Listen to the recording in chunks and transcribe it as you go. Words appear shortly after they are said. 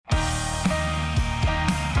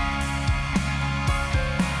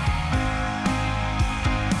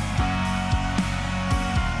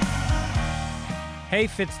Hey,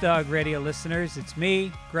 Fitzdog Radio listeners, it's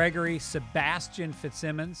me, Gregory Sebastian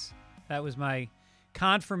Fitzsimmons. That was my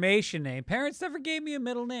confirmation name. Parents never gave me a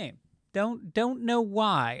middle name. Don't know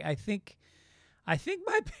why. I think my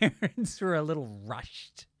parents were a little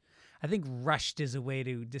rushed. I think rushed is a way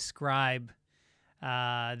to describe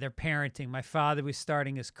their parenting. My father was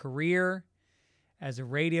starting his career as a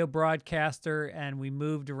radio broadcaster, and we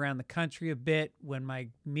moved around the country a bit when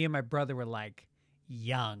me and my brother were like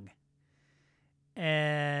young.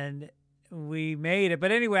 And we made it.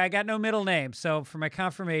 But anyway, I got no middle name. So for my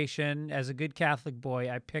confirmation, as a good Catholic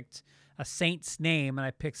boy, I picked a saint's name, and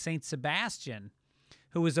I picked Saint Sebastian,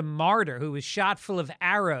 who was a martyr, who was shot full of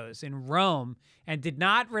arrows in Rome and did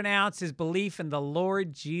not renounce his belief in the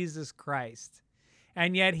Lord Jesus Christ.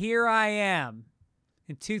 And yet here I am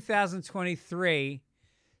in 2023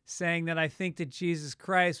 saying that I think that Jesus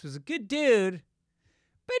Christ was a good dude,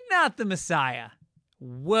 but not the Messiah.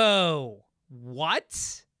 Whoa.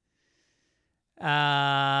 What?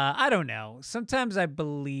 I don't know. Sometimes I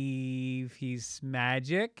believe he's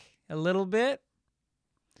magic a little bit.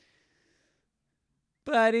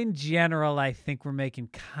 But in general, I think we're making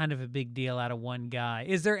kind of a big deal out of one guy.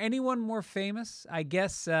 Is there anyone more famous? I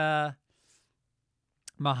guess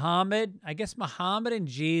Muhammad. I guess Muhammad and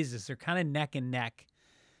Jesus are kind of neck and neck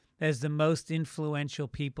as the most influential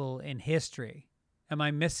people in history. Am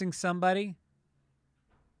I missing somebody?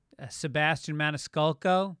 Sebastian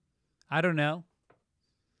Maniscalco? I don't know.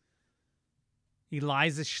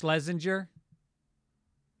 Eliza Schlesinger?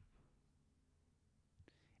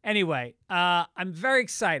 Anyway, I'm very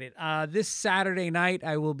excited. This Saturday night,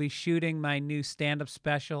 I will be shooting my new stand-up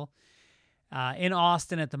special in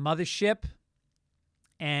Austin at the Mothership.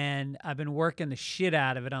 And I've been working the shit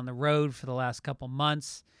out of it on the road for the last couple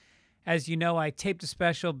months. As you know, I taped a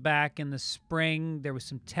special back in the spring. There was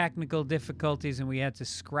some technical difficulties, and we had to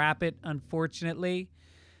scrap it, unfortunately.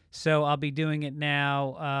 So I'll be doing it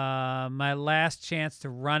now. My last chance to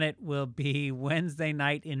run it will be Wednesday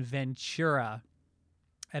night in Ventura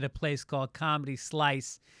at a place called Comedy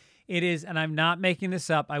Slice. It is, and I'm not making this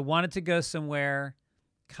up, I wanted to go somewhere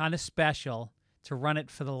kind of special to run it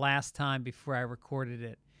for the last time before I recorded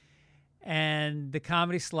it. And the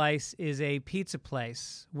Comedy Slice is a pizza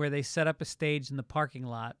place where they set up a stage in the parking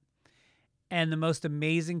lot, and the most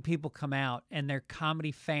amazing people come out, and they're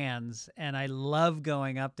comedy fans, and I love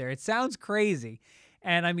going up there. It sounds crazy.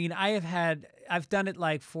 And I mean, I've done it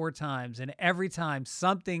like 4 times, and every time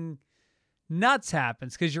something nuts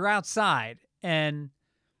happens because you're outside. And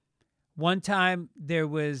one time there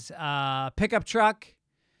was a pickup truck.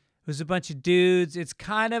 It was a bunch of dudes. It's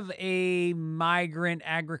kind of a migrant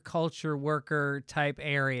agriculture worker type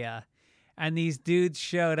area. And these dudes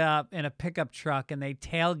showed up in a pickup truck and they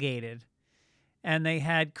tailgated. And they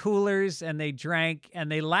had coolers and they drank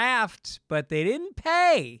and they laughed, but they didn't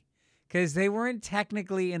pay because they weren't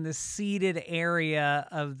technically in the seated area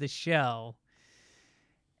of the show.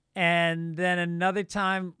 And then another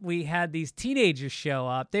time we had these teenagers show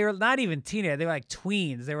up. They were not even teenagers. They were like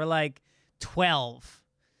tweens. They were like 12.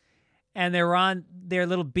 And they were on their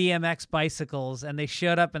little BMX bicycles, and they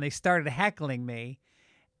showed up and they started heckling me.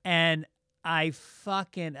 And I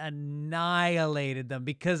fucking annihilated them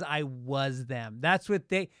because I was them. That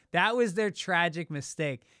was their tragic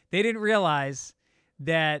mistake. They didn't realize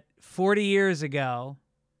that 40 years ago,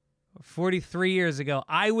 43 years ago,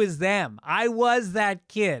 I was them. I was that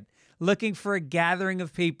kid looking for a gathering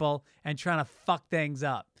of people and trying to fuck things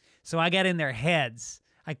up. So I got in their heads.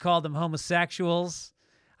 I called them homosexuals.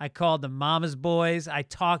 I called them mama's boys.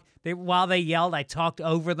 While they yelled, I talked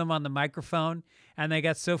over them on the microphone, and they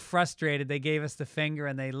got so frustrated, they gave us the finger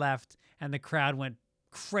and they left, and the crowd went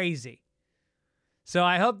crazy. So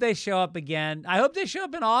I hope they show up again. I hope they show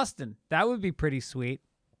up in Austin. That would be pretty sweet.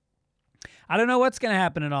 I don't know what's going to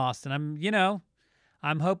happen in Austin.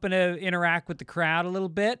 I'm hoping to interact with the crowd a little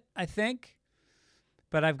bit, I think.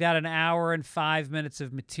 But I've got an hour and 5 minutes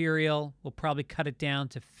of material. We'll probably cut it down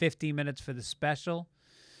to 50 minutes for the special.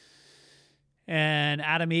 And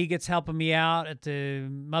Adam Eget's helping me out at the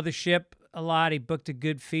Mothership a lot. He booked a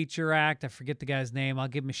good feature act. I forget the guy's name. I'll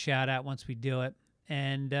give him a shout out once we do it.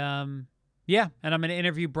 And and I'm going to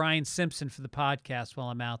interview Brian Simpson for the podcast while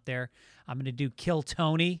I'm out there. I'm going to do Kill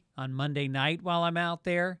Tony on Monday night while I'm out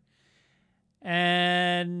there.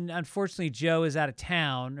 And unfortunately, Joe is out of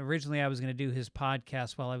town. Originally, I was going to do his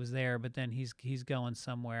podcast while I was there, but then he's going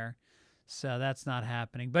somewhere. So that's not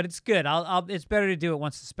happening. But it's good. It's better to do it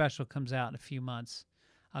once the special comes out in a few months.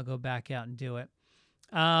 I'll go back out and do it.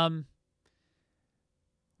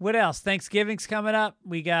 What else? Thanksgiving's coming up.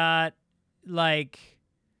 We got like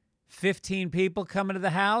 15 people coming to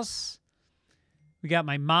the house. We got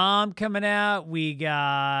my mom coming out. We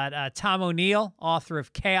got Tom O'Neill, author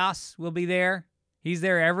of Chaos, will be there. He's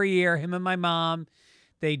there every year, him and my mom.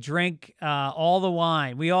 They drink all the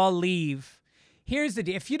wine. We all leave. Here's the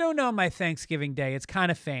deal. If you don't know my Thanksgiving Day, it's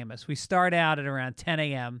kind of famous. We start out at around 10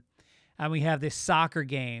 a.m., and we have this soccer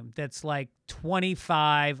game that's like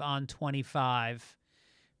 25 on 25.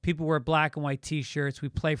 People wear black and white T-shirts. We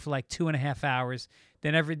play for like 2.5 hours.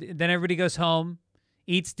 Then everybody goes home,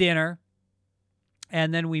 eats dinner,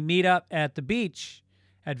 and then we meet up at the beach,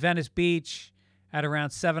 at Venice Beach, at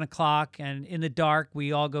around 7 o'clock. And in the dark,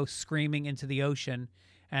 we all go screaming into the ocean.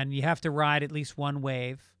 And you have to ride at least one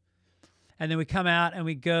wave. And then we come out and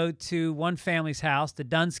we go to one family's house, the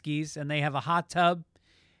Dunskys, and they have a hot tub.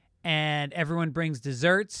 And everyone brings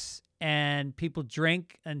desserts. And people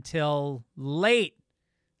drink until late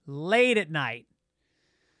at night.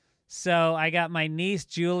 So I got my niece,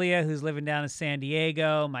 Julia, who's living down in San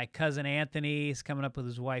Diego. My cousin, Anthony, is coming up with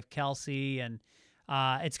his wife, Kelsey. And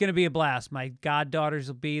it's going to be a blast. My goddaughters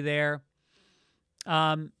will be there.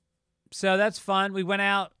 So that's fun. We went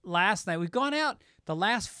out last night. We've gone out the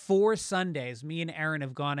last 4 Sundays. Me and Aaron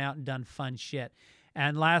have gone out and done fun shit.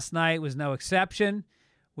 And last night was no exception.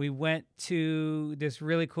 We went to this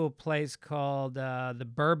really cool place called the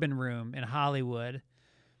Bourbon Room in Hollywood.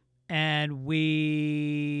 And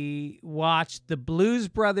we watched the Blues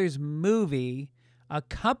Brothers movie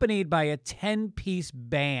accompanied by a 10-piece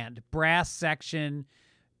band, brass section,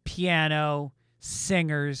 piano,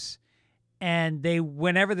 singers. And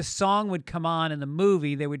whenever the song would come on in the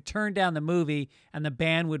movie, they would turn down the movie and the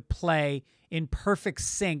band would play in perfect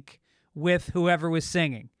sync with whoever was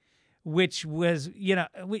singing, which was,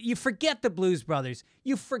 you forget the Blues Brothers.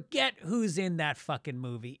 You forget who's in that fucking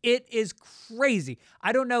movie. It is crazy.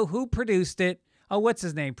 I don't know who produced it. Oh, what's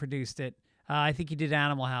his name produced it? I think he did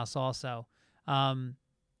Animal House also. God,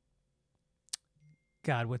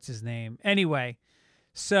 what's his name? Anyway,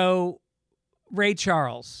 so Ray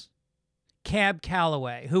Charles, Cab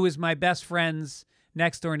Calloway, who was my best friend's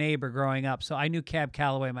next door neighbor growing up. So I knew Cab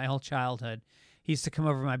Calloway my whole childhood. He used to come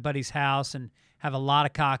over to my buddy's house and have a lot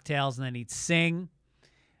of cocktails, and then he'd sing.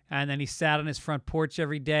 And then he sat on his front porch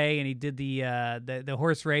every day, and he did the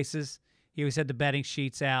horse races. He always had the betting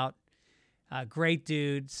sheets out. Great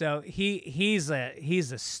dude. So he's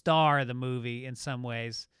a star of the movie in some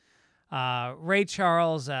ways. Ray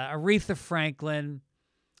Charles, Aretha Franklin.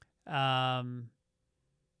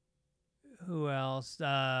 Who else?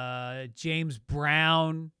 James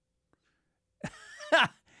Brown.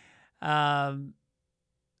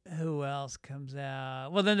 Who else comes out?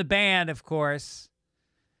 Well, then the band, of course.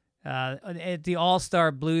 At the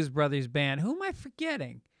All-Star Blues Brothers band. Who am I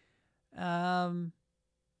forgetting?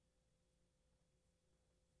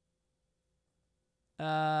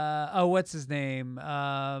 What's his name?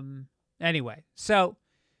 Anyway, so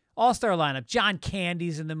All-Star lineup. John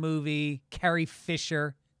Candy's in the movie. Carrie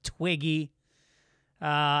Fisher. Twiggy.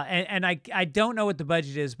 And I don't know what the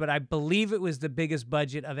budget is, but I believe it was the biggest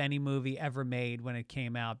budget of any movie ever made when it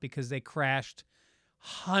came out because they crashed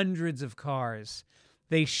hundreds of cars.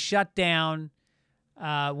 They shut down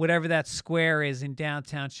whatever that square is in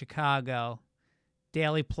downtown Chicago,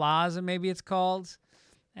 Daily Plaza, maybe it's called,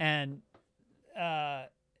 and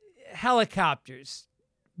helicopters,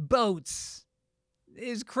 boats. It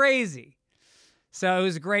was crazy. So it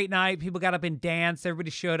was a great night. People got up and danced.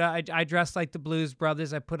 Everybody showed up. I dressed like the Blues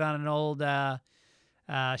Brothers. I put on an old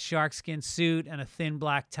sharkskin suit and a thin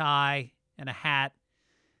black tie and a hat.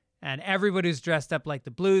 And everybody was dressed up like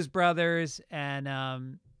the Blues Brothers.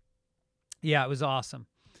 And, it was awesome.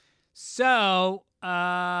 So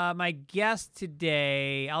my guest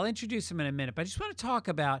today, I'll introduce him in a minute, but I just want to talk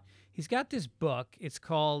about, he's got this book. It's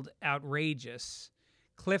called Outrageous,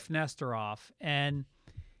 Kliph Nesteroff. And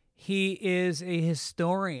he is a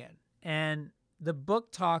historian, and the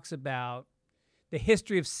book talks about the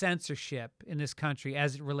history of censorship in this country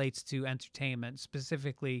as it relates to entertainment,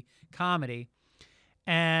 specifically comedy,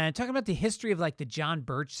 and talking about the history of like the John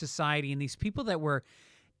Birch Society and these people that were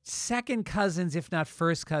second cousins, if not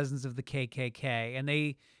first cousins of the KKK, and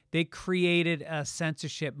they created a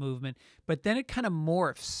censorship movement. But then it kind of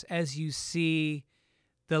morphs as you see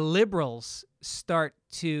the liberals start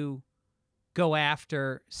to go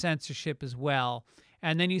after censorship as well.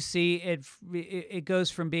 And then you see it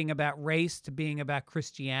goes from being about race to being about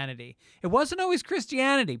Christianity. It wasn't always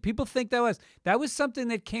Christianity. People think that was something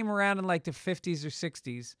that came around in like the 50s or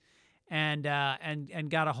 60s and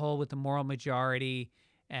got a hold with the moral majority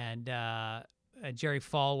and Jerry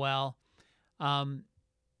Falwell. And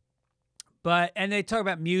they talk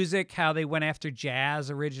about music, how they went after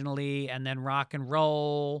jazz originally and then rock and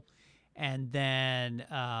roll. and then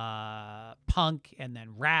punk, and then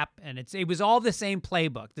rap, and it was all the same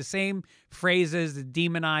playbook, the same phrases, the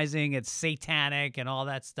demonizing, it's satanic, and all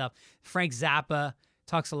that stuff. Frank Zappa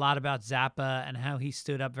talks a lot about Zappa and how he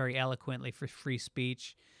stood up very eloquently for free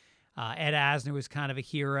speech. Ed Asner was kind of a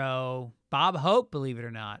hero. Bob Hope, believe it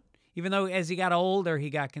or not, even though as he got older, he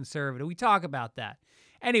got conservative. We talk about that.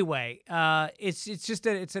 Anyway, it's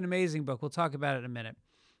an amazing book. We'll talk about it in a minute.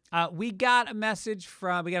 We got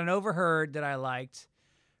an overheard that I liked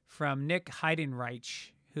from Nick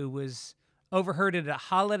Heidenreich, who was overheard at a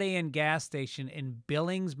Holiday Inn gas station in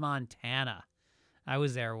Billings, Montana. I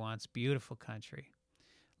was there once. Beautiful country.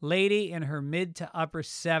 Lady in her mid to upper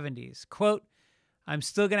 70s. Quote, I'm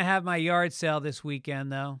still going to have my yard sale this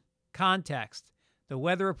weekend, though. Context. The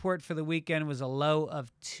weather report for the weekend was a low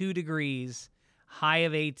of 2 degrees, high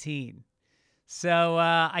of 18. So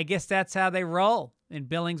I guess that's how they roll in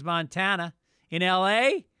Billings, Montana. In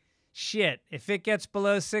L.A., shit, if it gets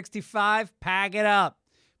below 65, pack it up.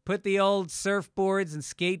 Put the old surfboards and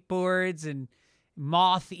skateboards and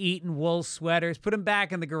moth-eaten wool sweaters, put them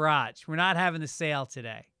back in the garage. We're not having the sale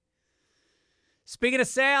today. Speaking of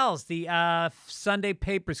sales, the Sunday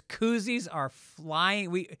papers koozies are flying.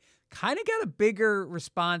 We kind of got a bigger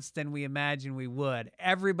response than we imagined we would.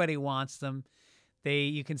 Everybody wants them.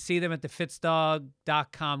 You can see them at the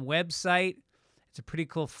fitzdog.com website. It's a pretty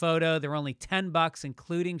cool photo. They're only $10,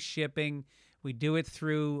 including shipping. We do it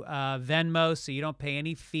through Venmo, so you don't pay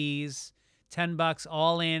any fees. $10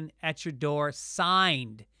 all in at your door,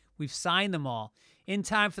 signed. We've signed them all. In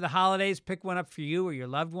time for the holidays, pick one up for you or your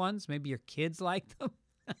loved ones. Maybe your kids like them.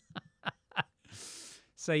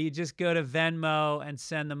 So you just go to Venmo and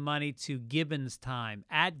send the money to Gibbons Time,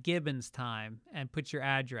 at Gibbons Time, and put your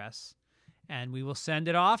address, and we will send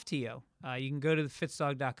it off to you. You can go to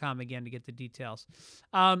thefitzdog.com again to get the details.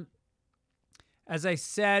 As I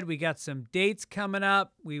said, we got some dates coming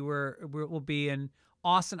up. We'll be in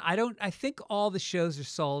Austin. I think all the shows are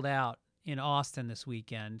sold out in Austin this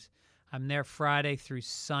weekend. I'm there Friday through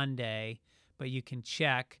Sunday, but you can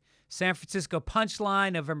check. San Francisco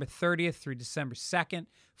Punchline, November 30th through December 2nd.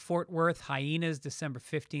 Fort Worth Hyenas, December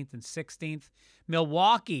 15th and 16th.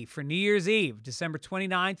 Milwaukee for New Year's Eve, December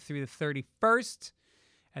 29th through the 31st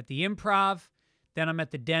at the Improv. Then I'm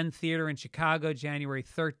at the Den Theater in Chicago, January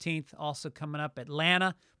 13th. Also coming up,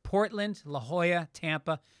 Atlanta, Portland, La Jolla,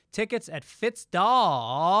 Tampa. Tickets at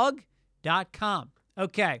fitzdog.com.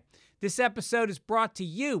 Okay, this episode is brought to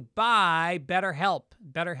you by BetterHelp.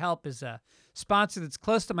 BetterHelp is a sponsor that's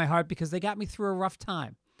close to my heart because they got me through a rough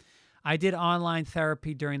time. I did online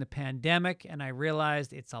therapy during the pandemic, and I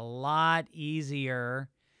realized it's a lot easier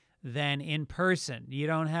than in person. You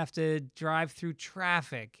don't have to drive through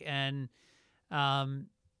traffic and I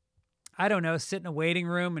don't know, sit in a waiting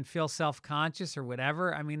room and feel self-conscious or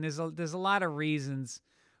whatever. I mean, there's a lot of reasons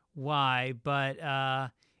why,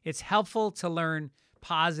 but it's helpful to learn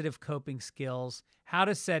positive coping skills, how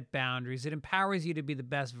to set boundaries. It empowers you to be the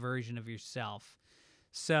best version of yourself.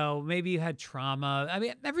 So maybe you had trauma. I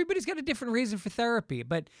mean, everybody's got a different reason for therapy,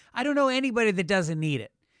 but I don't know anybody that doesn't need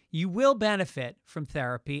it. You will benefit from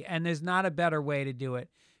therapy, and there's not a better way to do it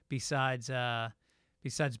besides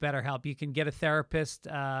BetterHelp. You can get a therapist.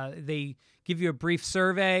 They give you a brief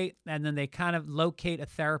survey, and then they kind of locate a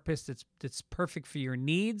therapist that's perfect for your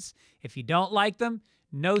needs. If you don't like them,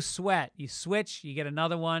 no sweat. You switch, you get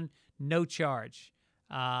another one, no charge.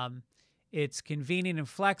 It's convenient and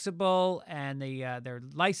flexible, and they're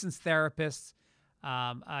licensed therapists.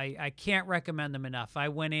 I can't recommend them enough. I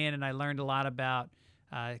went in and I learned a lot about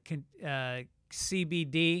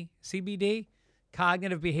CBD,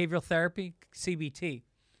 cognitive behavioral therapy, CBT.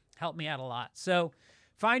 Helped me out a lot. So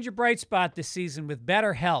find your bright spot this season with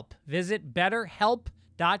BetterHelp. Visit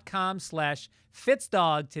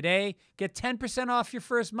betterhelp.com/fitzdog today. Get 10% off your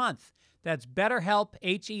first month. That's BetterHelp,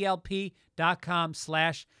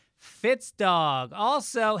 HELP.com/fitzdog.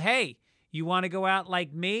 Also, hey, you want to go out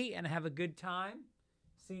like me and have a good time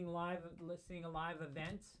seeing a live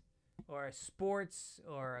event or a sports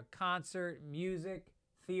or a concert, music,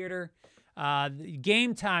 theater?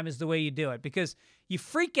 Game Time is the way you do it, because you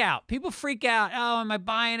freak out. People freak out. Oh, am I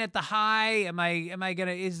buying at the high?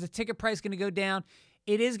 Is the ticket price going to go down?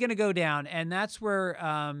 It is going to go down. And that's where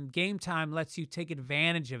Game Time lets you take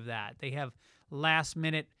advantage of that. They have last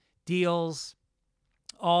minute deals,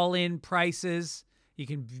 all in prices. You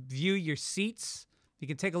can view your seats. You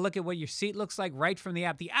can take a look at what your seat looks like right from the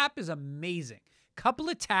app. The app is amazing. Couple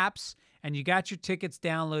of taps and you got your tickets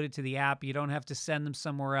downloaded to the app. You don't have to send them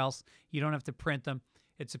somewhere else. You don't have to print them.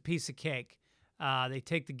 It's a piece of cake. They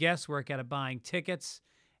take the guesswork out of buying tickets,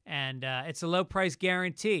 and it's a low price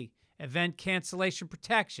guarantee. event cancellation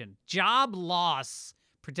protection, job loss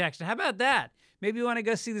protection. How about that? Maybe you want to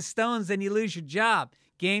go see the Stones, then you lose your job.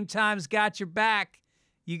 Game Time's got your back.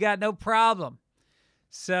 You got no problem.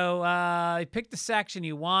 So pick the section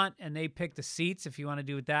you want, and they pick the seats if you want to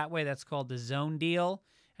do it that way. That's called the zone deal,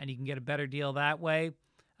 and you can get a better deal that way.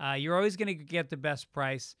 You're always going to get the best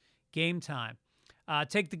price. Game Time.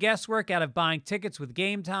 Take the guesswork out of buying tickets with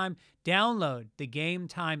Game Time. Download the Game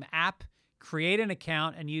Time app, create an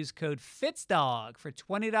account, and use code FITZDOG for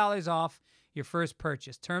 $20 off your first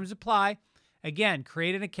purchase. Terms apply. Again,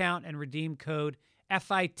 create an account and redeem code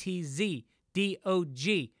FITZDOG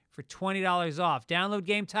for $20 off. Download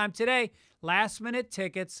Game Time today. Last-minute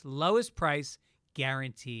tickets, lowest price,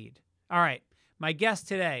 guaranteed. All right, my guest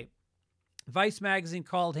today, Vice Magazine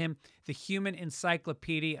called him the human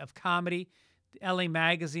encyclopedia of comedy. LA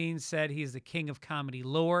Magazine said he's the king of comedy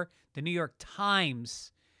lore. The New York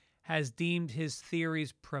Times has deemed his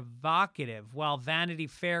theories provocative, while Vanity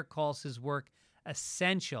Fair calls his work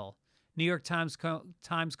essential. New York Times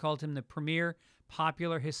called him the premier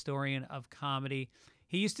popular historian of comedy.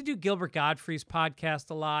 He used to do Gilbert Gottfried's podcast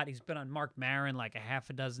a lot. He's been on Mark Maron like a half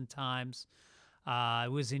a dozen times.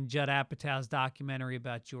 Was in Judd Apatow's documentary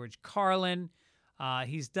about George Carlin.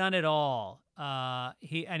 He's done it all.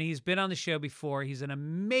 He's been on the show before. He's an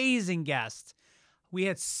amazing guest. We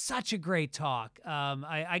had such a great talk.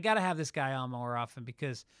 I got to have this guy on more often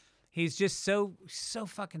because he's just so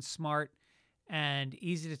fucking smart and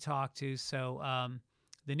easy to talk to. So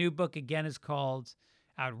the new book, again, is called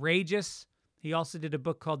Outrageous. He also did a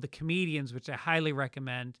book called The Comedians, which I highly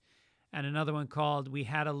recommend, and another one called We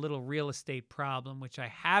Had a Little Real Estate Problem, which I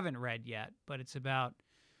haven't read yet, but it's about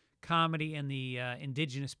comedy in the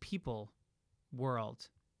indigenous people world.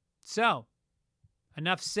 So,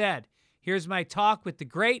 enough said. Here's my talk with the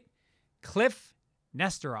great Kliph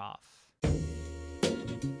Nesteroff.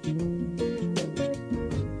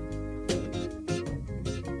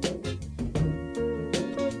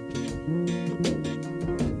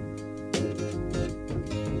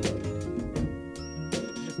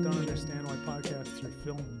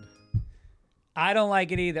 Filmed. I don't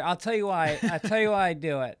like it either. I'll tell you why. I'll tell you why I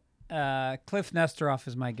do it. Kliph Nesteroff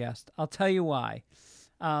is my guest. I'll tell you why.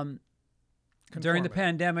 During the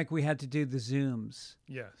pandemic, we had to do the Zooms.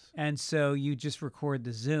 Yes. And so you just record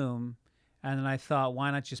the Zoom. And then I thought, why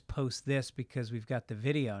not just post this because we've got the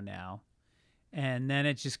video now? And then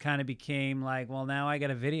it just kind of became like, well, now I got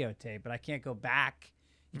a videotape, but I can't go back.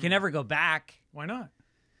 You can never go back. Why not?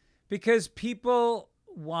 Because people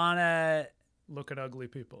want to... Look at ugly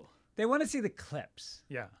people. They want to see the clips.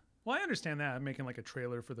 Yeah. Well, I understand that. I'm making like a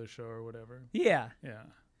trailer for the show or whatever. Yeah. Yeah.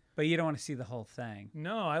 But you don't want to see the whole thing.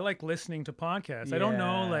 No, I like listening to podcasts. Yeah. I don't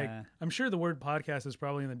know, like, I'm sure the word podcast is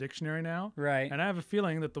probably in the dictionary now. Right. And I have a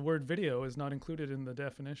feeling that the word video is not included in the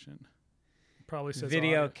definition. It probably says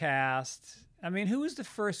video audio. cast. I mean, who was the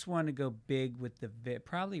first one to go big with the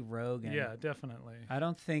Probably Rogan. Yeah, definitely. I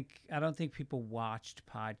don't think people watched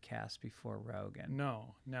podcasts before Rogan.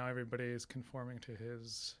 No. Now everybody is conforming to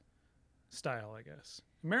his style, I guess.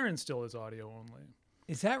 Marin still is audio only.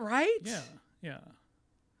 Is that right? Yeah, yeah.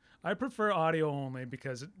 I prefer audio only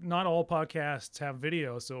because not all podcasts have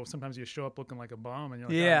video, so sometimes you show up looking like a bum and you're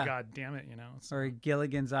like, yeah. Oh, God damn it, you know. So or a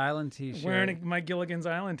Gilligan's Island t-shirt. wearing my Gilligan's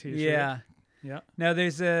Island t-shirt. Yeah. Yeah. No,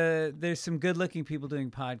 there's some good-looking people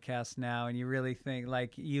doing podcasts now, and you really think,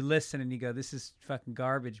 like, you listen and you go, this is fucking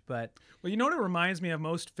garbage, but... Well, you know what it reminds me of?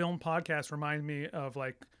 Most film podcasts remind me of,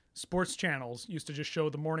 like, sports channels used to just show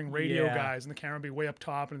the morning radio guys, and the camera would be way up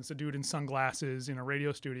top, and it's a dude in sunglasses in a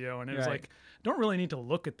radio studio, and it was like, don't really need to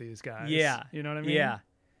look at these guys. Yeah. You know what I mean? Yeah.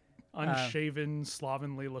 Unshaven,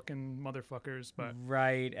 slovenly looking motherfuckers, but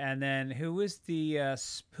right. And then who was the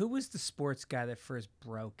sports guy that first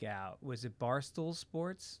broke out? Was it Barstool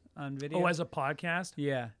Sports on video? Oh, as a podcast?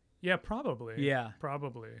 Yeah. Yeah, probably. Yeah.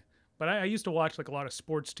 Probably. But I used to watch like a lot of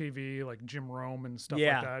sports TV, like Jim Rome and stuff like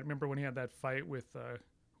that. I remember when he had that fight with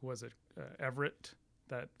who was it? Everett.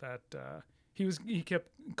 He kept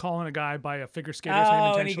calling a guy by a figure skater's name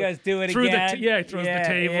intentionally. And he goes, do it again. he throws the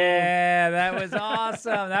table. Yeah, that was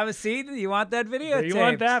awesome. See, you want that video? You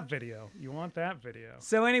want that video.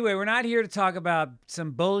 So anyway, we're not here to talk about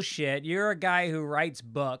some bullshit. You're a guy who writes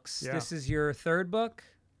books. Yeah. This is your third book?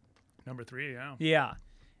 Number 3, yeah. Yeah.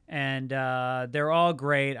 And they're all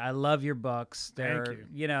great. I love your books. Thank you.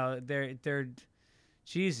 You know, they're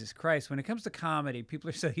Jesus Christ. When it comes to comedy, people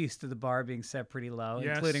are so used to the bar being set pretty low,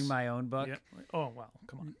 including my own book. Yeah. Oh, wow.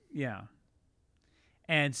 Come on. Yeah.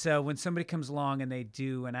 And so when somebody comes along and they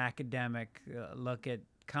do an academic look at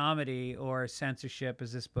comedy or censorship,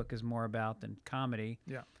 as this book is more about than comedy,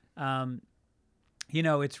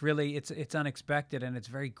 it's unexpected and it's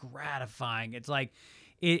very gratifying. It's like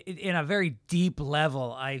in a very deep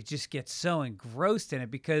level, I just get so engrossed in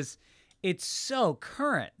it because it's so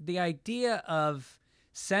current. The idea of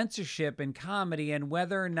censorship in comedy and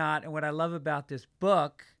whether or not, and what I love about this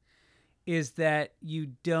book is that you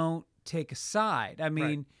don't take a side. I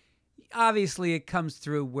mean, obviously it comes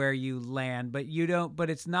through where you land, but you don't, but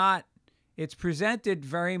it's presented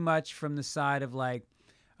very much from the side of like,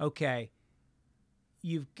 okay,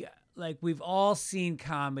 you've got, like, we've all seen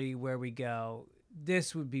comedy where we go,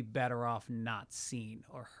 this would be better off not seen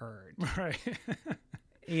or heard. Right.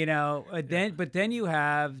 But then you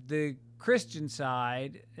have the Christian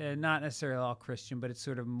side, not necessarily all Christian, but it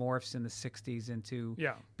sort of morphs in the 60s into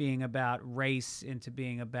being about race, into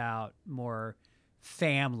being about more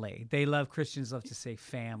family. Christians love to say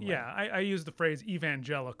family. Yeah, I use the phrase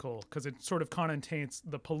evangelical because it sort of connotates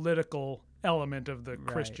the political element of the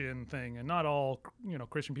Christian thing. And not all,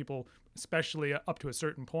 Christian people, especially up to a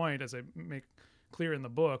certain point, as I make clear in the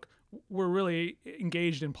book, were really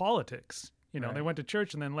engaged in politics. They went to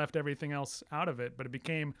church and then left everything else out of it, but it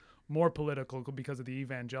became more political because of the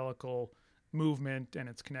evangelical movement and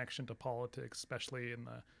its connection to politics, especially in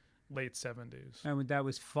the late 70s. And that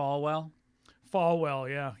was Falwell? Falwell,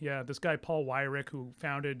 yeah. This guy, Paul Weyrich, who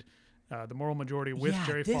founded The Moral Majority with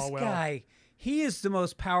Jerry Falwell. This guy, he is the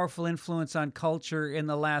most powerful influence on culture in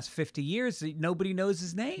the last 50 years. Nobody knows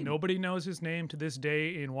his name. Nobody knows his name to this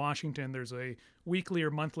day in Washington. There's a weekly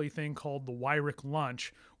or monthly thing called the Weyrich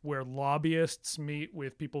Lunch, where lobbyists meet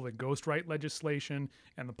with people that ghostwrite legislation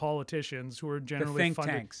and the politicians who are generally the think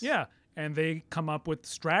funded. Tanks. Yeah, and they come up with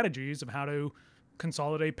strategies of how to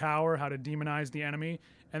consolidate power, how to demonize the enemy.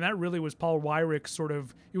 And that really was Paul Weyrich's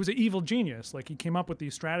he was an evil genius. Like, he came up with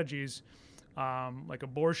these strategies. Like,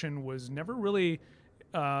 abortion was never really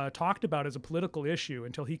talked about as a political issue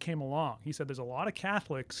until he came along. He said there's a lot of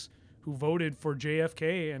Catholics who voted for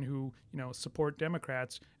JFK and who, support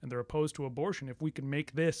Democrats, and they're opposed to abortion. If we could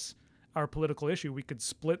make this our political issue, we could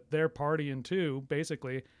split their party in two,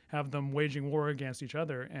 basically have them waging war against each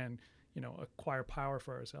other and, acquire power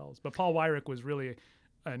for ourselves. But Paul Weyrich was really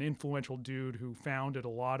an influential dude who founded a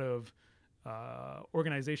lot of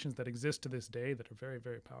organizations that exist to this day that are very,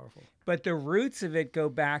 very powerful. But the roots of it go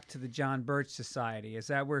back to the John Birch Society. Is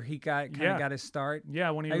that where he got his start? Yeah,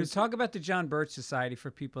 when he was... Talk about the John Birch Society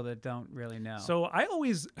for people that don't really know. So I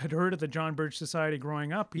always had heard of the John Birch Society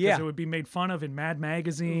growing up because it would be made fun of in Mad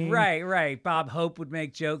Magazine. Right. Bob Hope would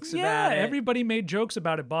make jokes about it. Yeah, everybody made jokes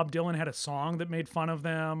about it. Bob Dylan had a song that made fun of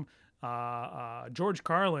them. George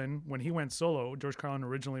Carlin, when he went solo, George Carlin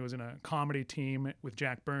originally was in a comedy team with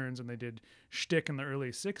Jack Burns, and they did shtick in the early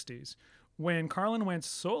 60s. When Carlin went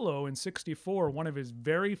solo in 64, one of his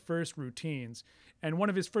very first routines, and one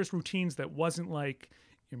of his first routines that wasn't like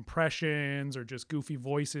impressions or just goofy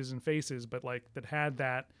voices and faces, but like that had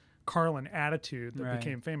that Carlin attitude that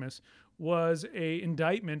became famous, was a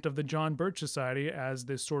indictment of the John Birch Society as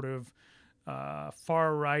this sort of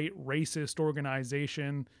far-right racist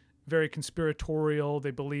organization, very conspiratorial.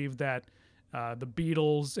 They believed that the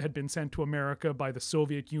Beatles had been sent to America by the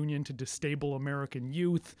Soviet Union to destabilize American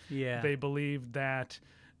youth. Yeah. They believed that,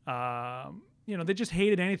 they just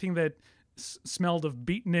hated anything that smelled of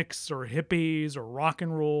beatniks or hippies or rock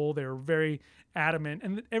and roll. They were very adamant,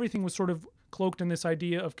 and everything was sort of cloaked in this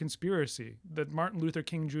idea of conspiracy, that Martin Luther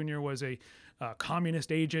King Jr. was a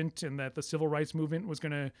communist agent and that the civil rights movement was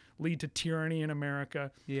going to lead to tyranny in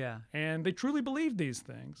America. Yeah. And they truly believed these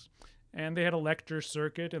things. And they had a lecture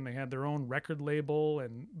circuit, and they had their own record label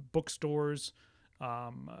and bookstores,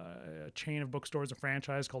 a chain of bookstores, a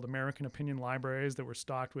franchise called American Opinion Libraries that were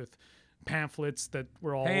stocked with pamphlets that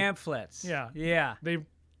were all... Pamphlets. Yeah. They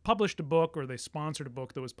published a book, or they sponsored a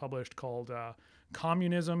book that was published called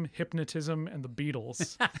Communism, Hypnotism, and the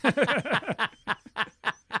Beatles.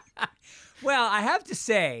 Well, I have to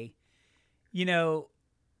say,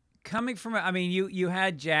 coming from, you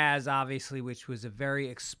had jazz, obviously, which was a very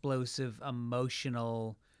explosive,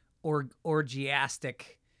 emotional,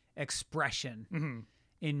 orgiastic expression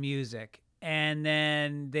in music. And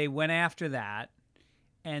then they went after that.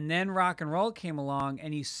 And then rock and roll came along,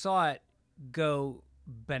 and you saw it go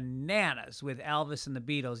bananas with Elvis and the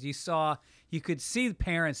Beatles. You could see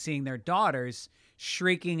parents seeing their daughters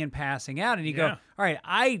shrieking and passing out. And you go, all right,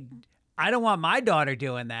 I don't want my daughter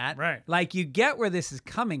doing that. Right. Like, you get where this is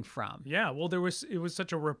coming from. Yeah. Well, it was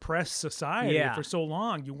such a repressed society for so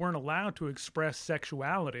long. You weren't allowed to express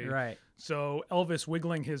sexuality. Right. So Elvis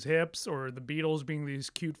wiggling his hips, or the Beatles being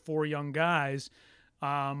these cute four young guys,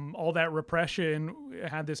 all that repression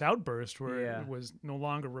had this outburst where it was no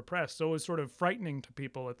longer repressed. So it was sort of frightening to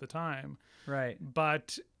people at the time. Right.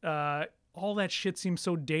 But all that shit seems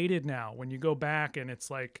so dated now when you go back, and it's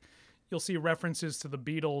like you'll see references to the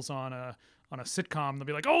Beatles on a sitcom. They'll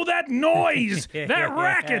be like, "Oh, that noise, that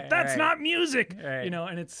racket, that's not music," Right. you know,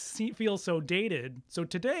 and it feels so dated. So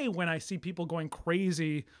today, when I see people going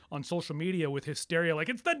crazy on social media with hysteria, like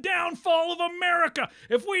it's the downfall of America,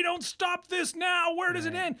 if we don't stop this now, where does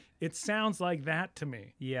it end? It sounds like that to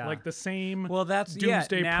me. Yeah. Like the same. Well, that's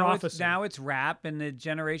doomsday prophecy. Now it's rap, and the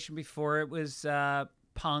generation before it was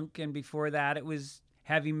punk, and before that it was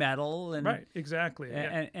heavy metal, and Right. Exactly.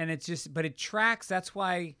 and it's just, but it tracks. That's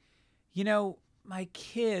why. You know, my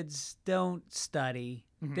kids don't study.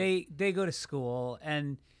 They go to school,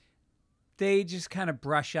 and they just kind of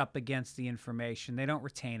brush up against the information. They don't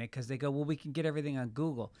retain it because they go, well, we can get everything on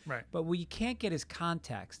Google. Right. But what you can't get is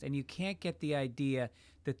context, and you can't get the idea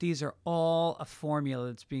that these are all a formula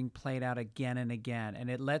that's being played out again and again, and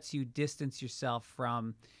it lets you distance yourself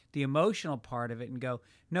from the emotional part of it and go,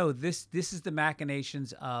 no, this is the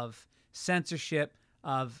machinations of censorship,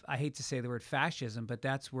 of, I hate to say the word fascism, but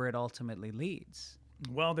that's where it ultimately leads.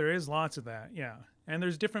 Well, there is lots of that, yeah. And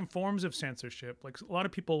there's different forms of censorship. Like a lot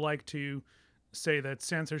of people like to say that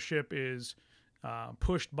censorship is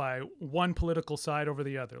pushed by one political side over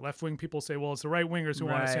the other. Left-wing people say, well, it's the right-wingers who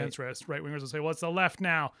want to censor us. Right-wingers will say, well, it's the left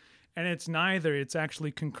now. And it's neither. It's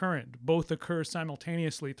actually concurrent. Both occur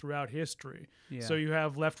simultaneously throughout history. Yeah. So you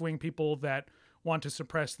have left-wing people that want to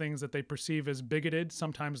suppress things that they perceive as bigoted.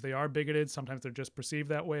 Sometimes they are bigoted. Sometimes they're just perceived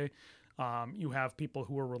that way. You have people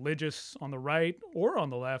who are religious on the right or on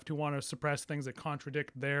the left who want to suppress things that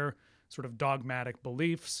contradict their sort of dogmatic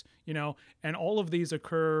beliefs, you know, and all of these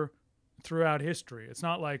occur throughout history. It's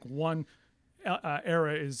not like one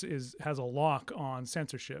era has a lock on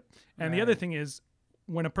censorship. And the other thing is,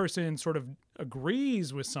 when a person sort of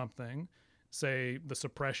agrees with something, say the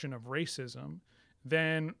suppression of racism,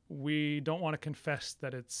 then we don't want to confess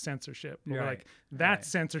that it's censorship. We're like, that's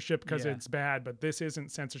censorship because it's bad, but this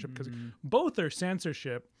isn't censorship because both are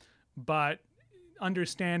censorship, but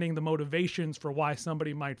understanding the motivations for why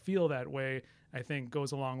somebody might feel that way, I think,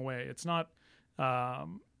 goes a long way. It's not,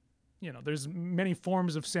 you know, there's many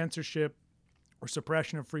forms of censorship or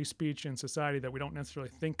suppression of free speech in society that we don't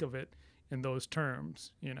necessarily think of it in those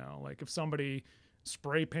terms. You know, like if somebody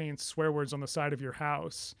spray paints swear words on the side of your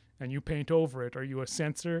house and you paint over it, are you a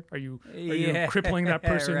censor? Are you crippling that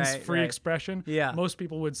person's free expression? Yeah. Most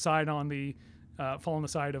people would side on the fall on the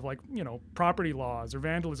side of, like, you know, property laws or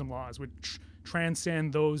vandalism laws, which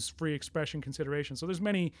transcend those free expression considerations. So there's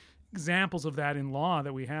many examples of that in law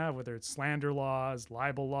that we have, whether it's slander laws,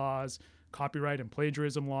 libel laws, copyright and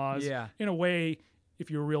plagiarism laws. Yeah. In a way,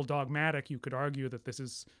 if you're real dogmatic, you could argue that this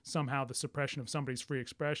is somehow the suppression of somebody's free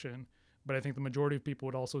expression. But I think the majority of people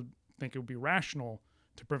would also think it would be rational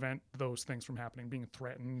to prevent those things from happening, being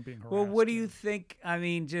threatened, being harassed. Well, what do you think? I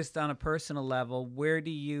mean, just on a personal level, where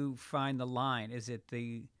do you find the line? Is it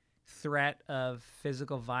the threat of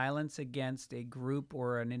physical violence against a group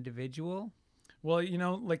or an individual? Well, you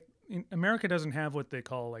know, like America doesn't have what they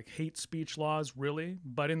call like hate speech laws, really.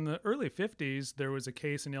 But in the early 50s, there was a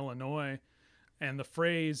case in Illinois, and the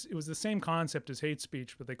phrase, it was the same concept as hate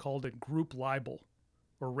speech, but they called it group libel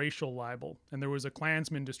or racial libel. And there was a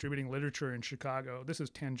Klansman distributing literature in Chicago. This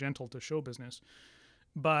is tangential to show business.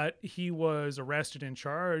 But he was arrested and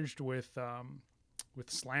charged with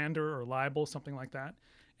slander or libel, something like that.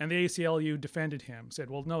 And the ACLU defended him,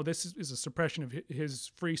 said, well, no, this is a suppression of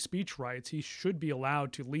his free speech rights. He should be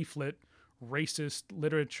allowed to leaflet racist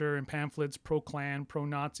literature and pamphlets, pro-Klan,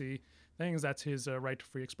 pro-Nazi things. That's his right to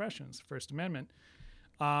free expression, it's the First Amendment.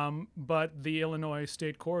 But the Illinois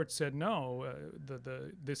state court said, no,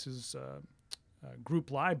 this is group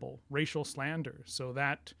libel, racial slander. So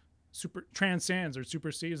that transcends or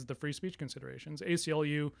supersedes the free speech considerations.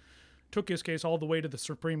 ACLU took his case all the way to the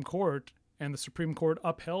Supreme Court, and the Supreme Court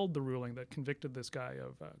upheld the ruling that convicted this guy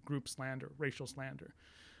of group slander, racial slander.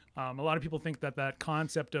 A lot of people think that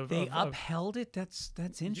concept of... They upheld it?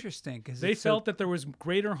 That's interesting. Cause they felt that there was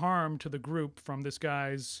greater harm to the group from this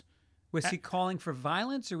guy's... Was he calling for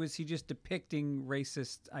violence, or was he just depicting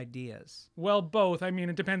racist ideas? Well, both. I mean,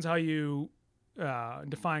 it depends how you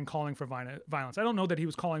define calling for violence. I don't know that he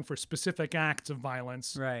was calling for specific acts of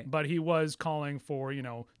violence, right? But he was calling for, you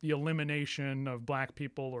know, the elimination of black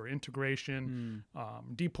people or integration,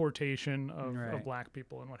 deportation of black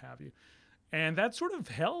people and what have you. And that sort of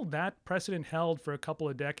that precedent held for a couple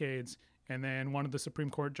of decades. And then one of the Supreme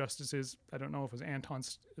Court justices, I don't know if it was Anton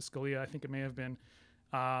Scalia, I think it may have been,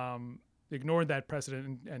 ignored that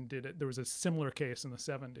precedent and did it. There was a similar case in the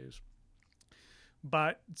 70s.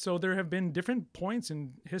 But so there have been different points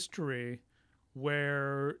in history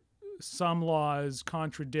where some laws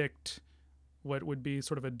contradict what would be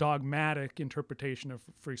sort of a dogmatic interpretation of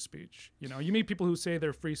free speech. You know, you meet people who say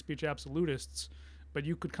they're free speech absolutists, but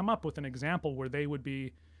you could come up with an example where they would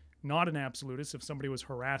be not an absolutist if somebody was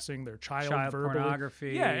harassing their child verbally.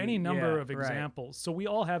 Pornography. Yeah, any number of examples. So we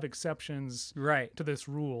all have exceptions to this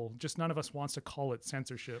rule. Just none of us wants to call it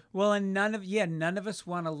censorship. Well, and none of us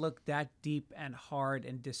want to look that deep and hard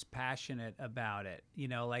and dispassionate about it. You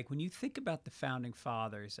know, like when you think about the Founding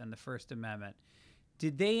Fathers and the First Amendment,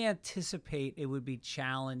 did they anticipate it would be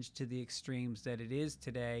challenged to the extremes that it is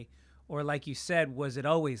today? Or like you said, was it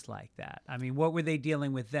always like that? I mean, what were they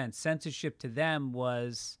dealing with then? Censorship to them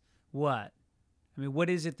was what? I mean, what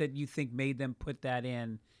is it that you think made them put that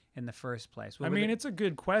in the first place? I mean, it's a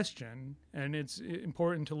good question, and it's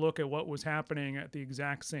important to look at what was happening at the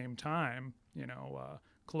exact same time. You know,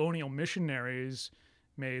 colonial missionaries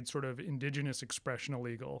made sort of indigenous expression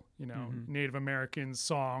illegal. You know, Native Americans,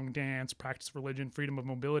 song, dance, practice of religion, freedom of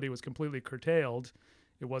mobility was completely curtailed.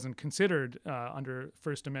 It wasn't considered under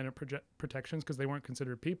First Amendment protections because they weren't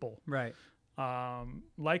considered people. Right.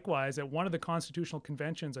 Likewise, at one of the constitutional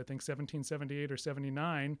conventions, I think 1778 or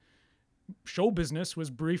 79, show business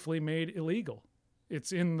was briefly made illegal.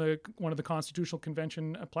 It's in one of the constitutional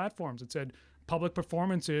convention platforms. It said public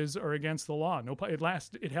performances are against the law.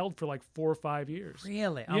 It held for like 4 or 5 years.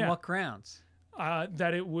 Really? On what grounds?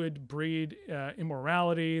 That it would breed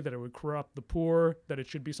immorality, that it would corrupt the poor, that it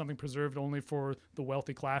should be something preserved only for the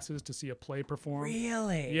wealthy classes to see a play performed.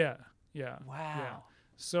 Really? Yeah. Wow. Yeah.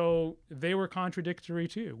 So they were contradictory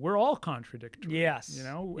too. We're all contradictory. Yes. You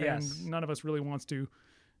know, yes. And none of us really wants to.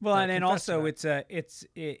 Well, and also it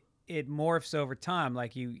morphs over time.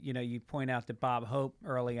 Like you point out that Bob Hope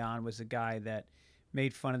early on was a guy that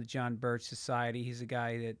made fun of the John Birch Society. He's a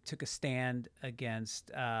guy that took a stand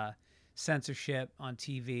against censorship on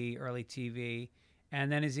TV, early TV. And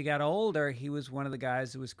then as he got older, he was one of the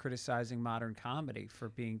guys who was criticizing modern comedy for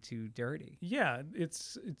being too dirty. Yeah,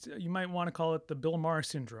 it's you might want to call it the Bill Maher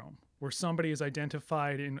syndrome, where somebody is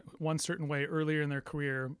identified in one certain way earlier in their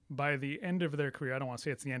career. By the end of their career, I don't want to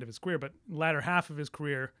say it's the end of his career, but latter half of his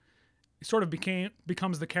career, he sort of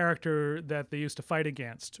becomes the character that they used to fight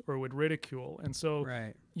against or would ridicule. And so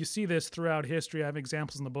you see this throughout history. I have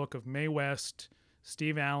examples in the book of Mae West,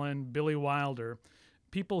 Steve Allen, Billy Wilder,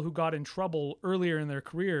 people who got in trouble earlier in their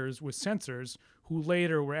careers with censors who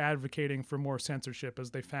later were advocating for more censorship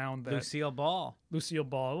as they found that... Lucille Ball.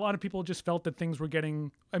 A lot of people just felt that things were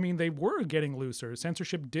they were getting looser.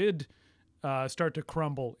 Censorship did start to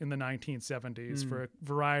crumble in the 1970s for a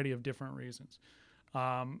variety of different reasons.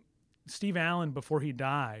 Steve Allen, before he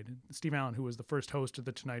died, Steve Allen, who was the first host of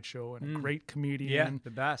The Tonight Show and a great comedian. The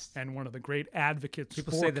best. And one of the great advocates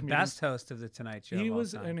People for say the comedians. best host of The Tonight Show. He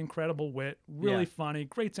was an incredible wit, really funny,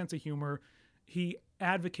 great sense of humor. He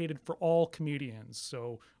advocated for all comedians.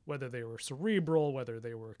 So whether they were cerebral, whether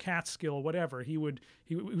they were Catskill, whatever, he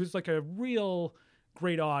was like a real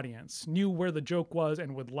great audience, knew where the joke was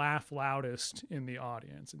and would laugh loudest in the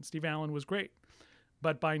audience. And Steve Allen was great.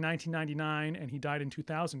 But by 1999, and he died in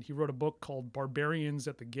 2000, he wrote a book called Barbarians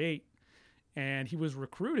at the Gate. And he was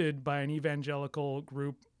recruited by an evangelical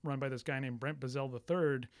group run by this guy named Brent Bazell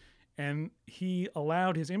III. And he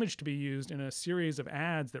allowed his image to be used in a series of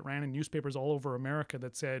ads that ran in newspapers all over America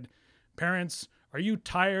that said, "Parents, are you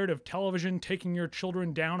tired of television taking your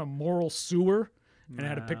children down a moral sewer?" And it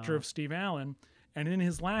had a picture of Steve Allen. And in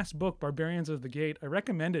his last book, Barbarians of the Gate, I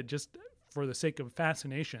recommend it just for the sake of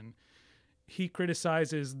fascination. He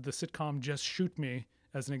criticizes the sitcom Just Shoot Me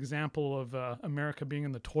as an example of America being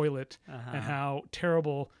in the toilet and how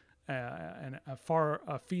terrible and far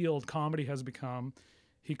afield comedy has become.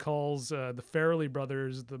 He calls the Farrelly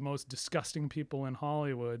brothers the most disgusting people in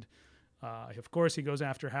Hollywood. Of course, he goes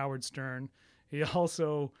after Howard Stern. He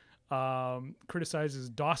also criticizes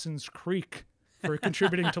Dawson's Creek for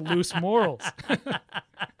contributing to loose morals.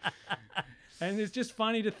 And it's just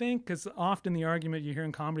funny to think, because often the argument you hear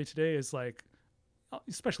in comedy today is like,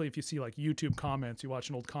 especially if you see like YouTube comments, you watch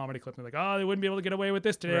an old comedy clip and they're like, "Oh, they wouldn't be able to get away with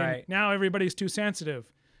this today. Right. Now everybody's too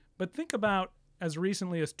sensitive." But think about as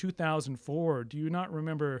recently as 2004, do you not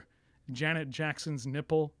remember Janet Jackson's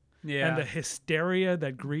nipple? Yeah. And the hysteria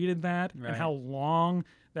that greeted that, and how long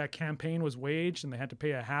that campaign was waged, and they had to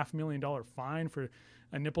pay a $500,000 fine for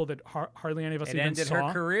a nipple that hardly any of us even saw. It ended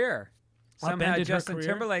her career. Somehow Upended her Justin career.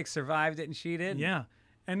 Timberlake survived it and she didn't. Yeah.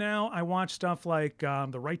 And now I watch stuff like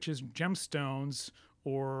The Righteous Gemstones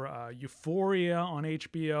or Euphoria on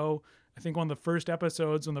HBO. I think one of the first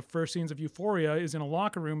episodes, one of the first scenes of Euphoria is in a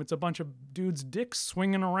locker room. It's a bunch of dudes' dicks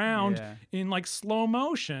swinging around in like slow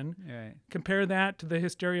motion. Right. Compare that to the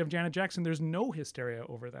hysteria of Janet Jackson. There's no hysteria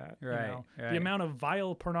over that. Right. You know? The amount of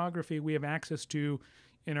vile pornography we have access to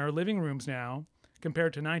in our living rooms now,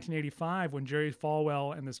 compared to 1985 when Jerry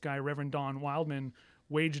Falwell and this guy, Reverend Don Wildman,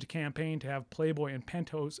 waged a campaign to have Playboy and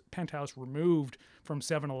Penthouse removed from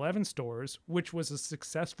 7-Eleven stores, which was a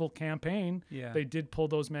successful campaign. Yeah. They did pull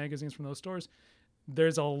those magazines from those stores.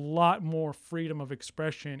 There's a lot more freedom of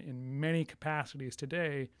expression in many capacities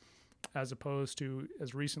today, as opposed to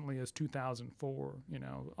as recently as 2004,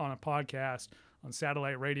 on a podcast, on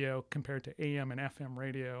satellite radio, compared to AM and FM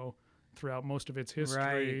radio throughout most of its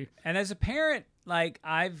history. Right. And as a parent, like,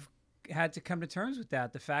 I've had to come to terms with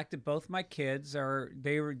that. The fact that both my kids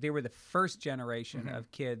they were the first generation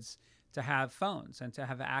of kids to have phones and to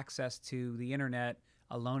have access to the internet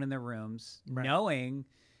alone in their rooms, knowing,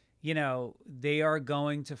 they are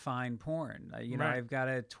going to find porn. I've got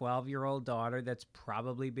a 12-year-old daughter that's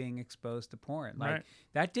probably being exposed to porn. Like,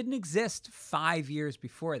 that didn't exist 5 years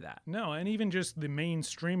before that. No, and even just the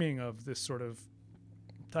mainstreaming of this sort of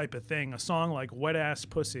type of thing. A song like Wet Ass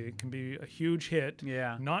Pussy can be a huge hit,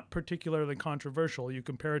 not particularly controversial. You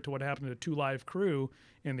compare it to what happened to Two Live Crew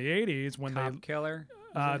in the 80s when Cop Killer.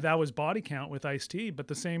 That was Body Count with Ice-T, but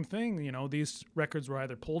the same thing, these records were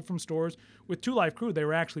either pulled from stores. With Two Live Crew, they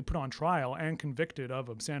were actually put on trial and convicted of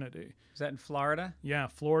obscenity. Is that in Florida? Yeah,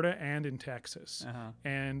 Florida and in Texas.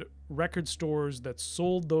 And record stores that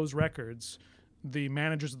sold those records, the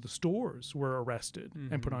managers of the stores were arrested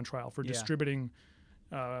and put on trial for distributing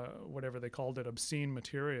whatever they called it, obscene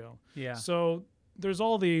material. Yeah. So there's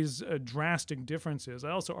all these drastic differences.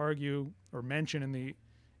 I also argue or mention in the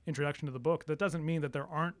introduction to the book that doesn't mean that there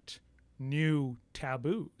aren't new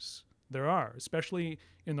taboos. There are, especially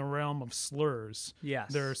in the realm of slurs.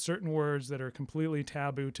 Yes. There are certain words that are completely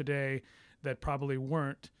taboo today that probably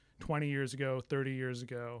weren't 20 years ago, 30 years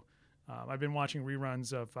ago. I've been watching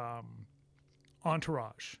reruns of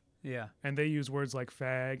Entourage. Yeah. And they use words like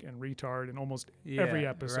fag and retard in almost every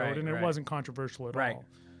episode, and it wasn't controversial at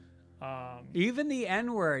all. Even the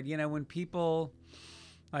N-word, when people,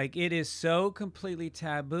 like, it is so completely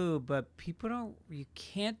taboo, but you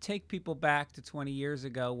can't take people back to 20 years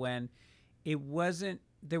ago when there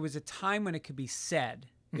was a time when it could be said.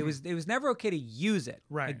 It was never okay to use it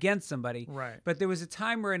against somebody. Right. But there was a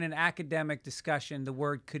time where in an academic discussion, the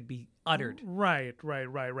word could be uttered. Right.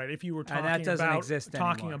 If you were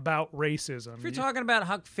talking about racism. If you're talking about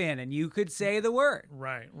Huck Finn, and you could say the word.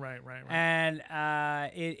 Right. And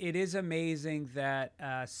it is amazing that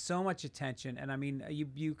so much attention, and I mean,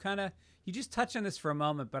 you just touched on this for a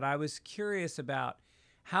moment, but I was curious about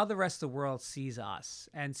how the rest of the world sees us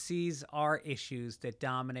and sees our issues that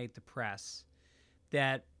dominate the press.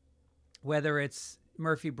 That whether it's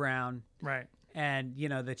Murphy Brown, and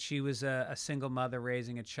that she was a single mother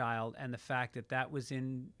raising a child, and the fact that was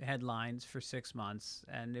in headlines for 6 months,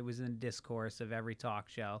 and it was in discourse of every talk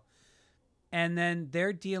show, and then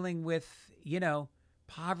they're dealing with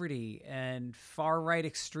poverty and far right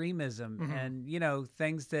extremism, and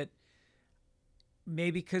things that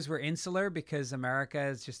maybe because we're insular, because America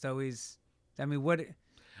is just always,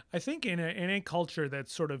 I think in a culture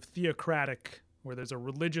that's sort of theocratic, where there's a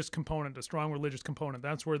religious component, a strong religious component,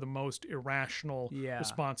 that's where the most irrational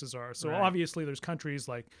responses are. So obviously there's countries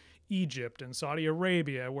like Egypt and Saudi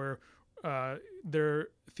Arabia where they're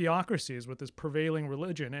theocracies with this prevailing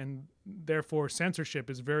religion, and therefore censorship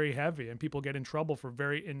is very heavy and people get in trouble for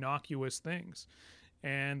very innocuous things.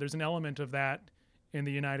 And there's an element of that in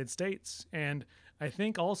the United States. And I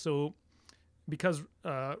think also because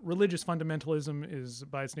religious fundamentalism is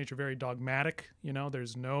by its nature very dogmatic,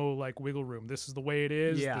 there's no wiggle room. This is the way it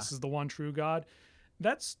is. This is the one true God.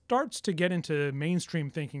 That starts to get into mainstream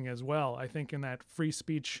thinking as well. I think in that free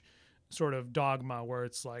speech sort of dogma where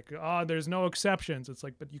it's like, there's no exceptions. It's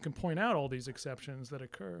like, but you can point out all these exceptions that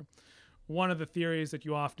occur. One of the theories that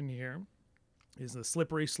you often hear is the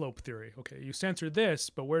slippery slope theory. Okay, you censor this,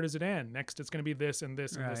 but where does it end? Next, it's going to be this and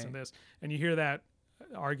this and this and this. And you hear that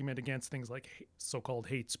argument against things like so-called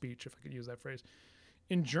hate speech, if I could use that phrase.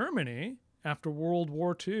 In Germany, after World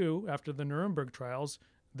War II, after the Nuremberg trials,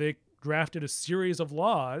 they drafted a series of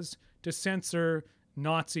laws to censor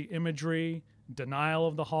Nazi imagery, denial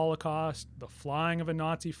of the Holocaust, the flying of a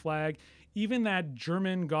Nazi flag, even that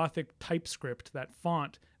German Gothic typescript, that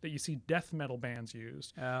font that you see death metal bands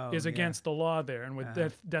use, is against the law there. And with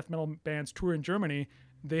death metal bands tour in Germany,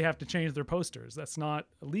 they have to change their posters. That's not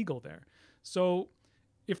illegal there. So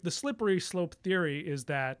if the slippery slope theory is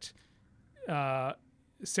that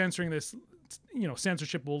censoring this,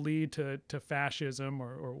 censorship will lead to fascism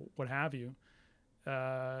or what have you,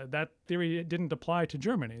 that theory didn't apply to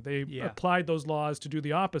Germany. They applied those laws to do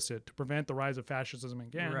the opposite, to prevent the rise of fascism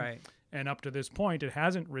again. Right. And up to this point, it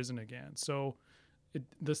hasn't risen again. So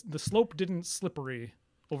the slope didn't slippery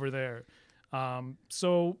over there.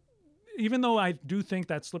 So even though I do think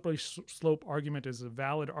that slippery slope argument is a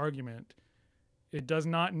valid argument, it does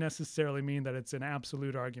not necessarily mean that it's an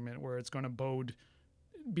absolute argument where it's going to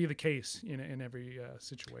be the case in every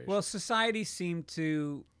situation. Well, society seemed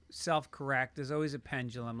to self-correct. There's always a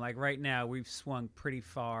pendulum. Like right now, we've swung pretty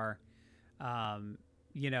far, or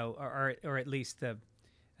at least the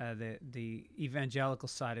evangelical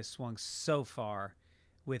side has swung so far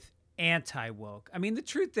with anti-woke. I mean, the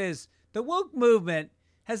truth is, the woke movement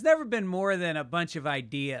has never been more than a bunch of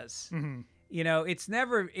ideas. Mm-hmm. It's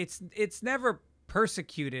never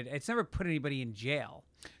persecuted. It's never put anybody in jail.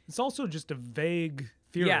 It's also just a vague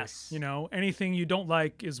theory. Yes. Anything you don't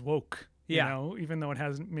like is woke. Yeah. Even though it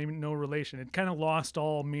has maybe no relation. It kind of lost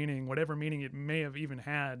all meaning, whatever meaning it may have even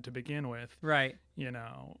had to begin with. Right. And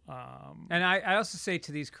I also say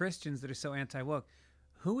to these Christians that are so anti-woke,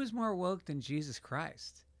 who is more woke than Jesus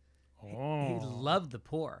Christ? He loved the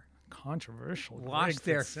poor. Controversial. Wash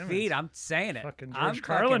their feet. I'm saying it. Fucking I'm George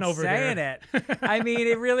Carlin over saying here. it. I mean,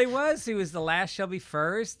 it really was. He was the last shall be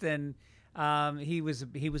first, and he was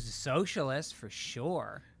a socialist for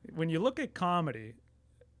sure. When you look at comedy,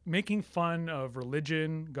 making fun of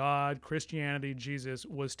religion, God, Christianity, Jesus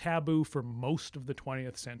was taboo for most of the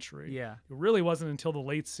 20th century. Yeah. It really wasn't until the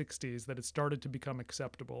late 60s that it started to become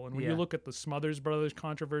acceptable. And when you look at the Smothers Brothers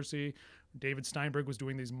controversy, David Steinberg was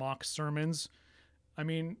doing these mock sermons. I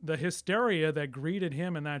mean, the hysteria that greeted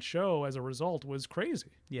him in that show as a result was crazy.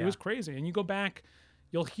 Yeah. It was crazy. And you go back,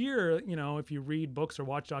 you'll hear, if you read books or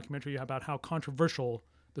watch documentary about how controversial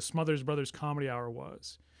the Smothers Brothers Comedy Hour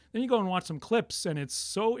was. Then you go and watch some clips, and it's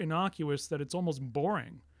so innocuous that it's almost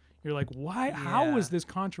boring. You're like, why? Yeah. How is this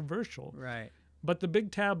controversial? Right. But the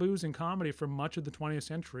big taboos in comedy for much of the 20th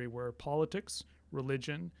century were politics,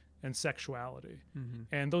 religion, and sexuality.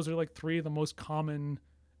 Mm-hmm. And those are like three of the most common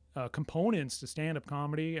components to stand-up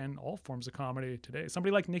comedy and all forms of comedy today.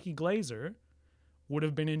 Somebody like Nikki Glaser would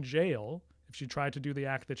have been in jail if she tried to do the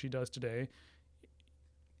act that she does today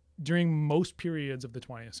during most periods of the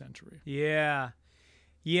 20th century. Yeah.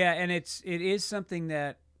 Yeah, and it is something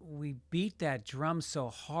that we beat that drum so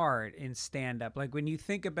hard in stand-up. Like when you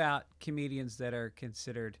think about comedians that are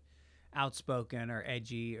considered outspoken or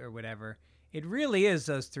edgy or whatever, it really is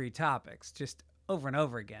those three topics just over and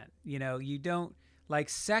over again. You don't, like,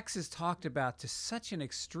 sex is talked about to such an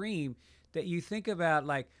extreme that you think about,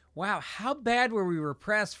 like, wow, how bad were we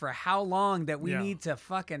repressed for how long that we need to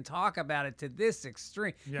fucking talk about it to this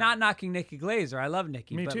extreme? Yeah. Not knocking Nikki Glaser. I love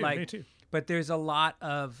Nikki. Me but too. But there's a lot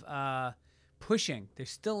of pushing.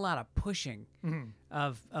 There's still a lot of pushing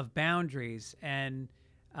of boundaries. And,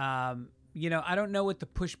 I don't know what the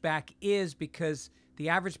pushback is, because the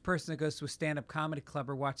average person that goes to a stand-up comedy club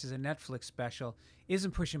or watches a Netflix special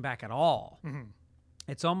isn't pushing back at all. Mm-hmm.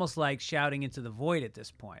 It's almost like shouting into the void at this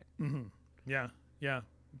point. Mm-hmm. Yeah.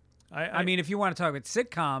 I mean, if you want to talk about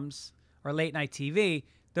sitcoms or late-night TV,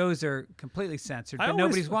 those are completely censored, but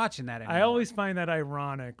nobody's watching that anymore. I always find that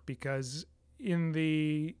ironic because in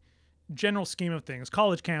the general scheme of things,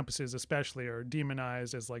 college campuses especially are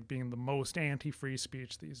demonized as like being the most anti-free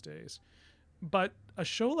speech these days. But a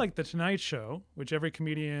show like The Tonight Show, which every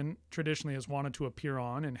comedian traditionally has wanted to appear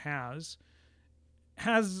on and has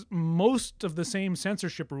most of the same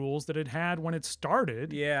censorship rules that it had when it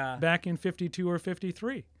started back in 52 or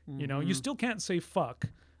 53. Mm-hmm. You still can't say fuck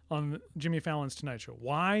on Jimmy Fallon's Tonight Show.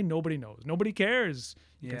 Why? Nobody knows. Nobody cares.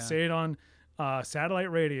 You can say it on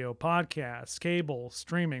satellite radio, podcasts, cable,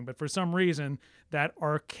 streaming, but for some reason, that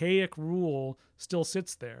archaic rule still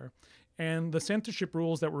sits there. And the censorship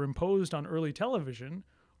rules that were imposed on early television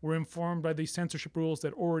were informed by the censorship rules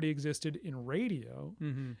that already existed in radio.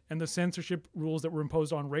 Mm-hmm. And the censorship rules that were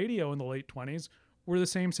imposed on radio in the late 20s were the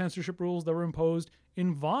same censorship rules that were imposed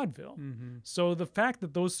in vaudeville. Mm-hmm. So the fact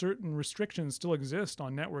that those certain restrictions still exist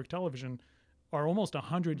on network television are almost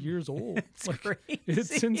 100 years old. It's crazy.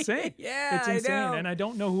 It's insane. Yeah, it's insane. I know. And I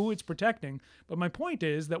don't know who it's protecting. But my point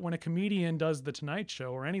is that when a comedian does The Tonight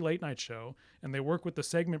Show or any late night show and they work with the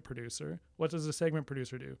segment producer, what does the segment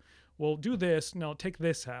producer do? Well, do this. No, take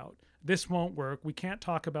this out. This won't work. We can't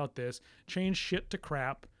talk about this. Change shit to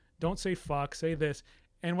crap. Don't say fuck. Say this.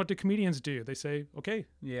 And what do comedians do? They say, okay.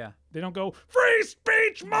 Yeah. They don't go, free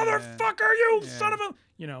speech, motherfucker, you son of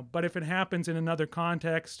a... But if it happens in another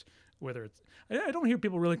context, whether it's... I don't hear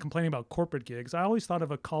people really complaining about corporate gigs. I always thought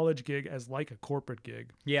of a college gig as like a corporate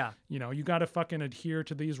gig. Yeah. You got to fucking adhere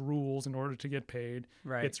to these rules in order to get paid.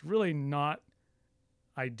 Right. It's really not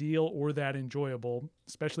ideal or that enjoyable,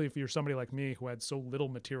 especially if you're somebody like me who had so little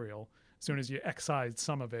material. as soon as you excised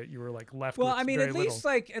some of it, you were like left Well, with I mean, very at least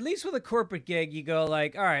little. at least with a corporate gig, you go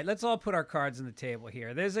like, all right, let's all put our cards on the table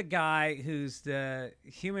here. There's a guy who's the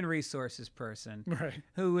human resources person, Right.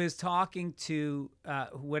 who is talking to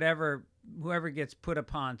whoever gets put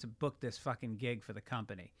upon to book this fucking gig for the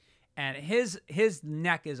company, and his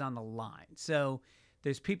neck is on the line. So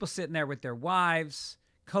there's people sitting there with their wives,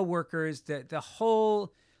 coworkers, the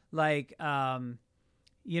whole like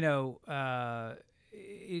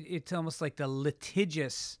it's almost like the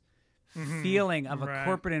litigious feeling of a Right.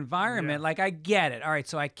 corporate environment. Yeah. Like, I get it. All right,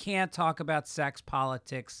 so I can't talk about sex,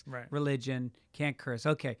 politics, Right. religion, can't curse.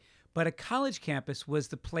 Okay. But a college campus was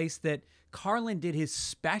the place that Carlin did his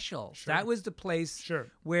special. Sure. That was the place Sure.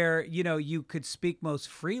 where, you could speak most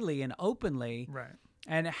freely and openly. Right.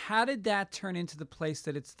 And how did that turn into the place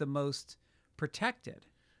that it's the most protected?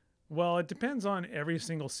 Well, it depends on every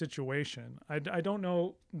single situation. I don't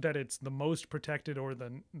know that it's the most protected or or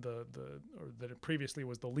that it previously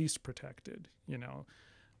was the least protected.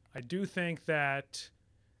 I do think that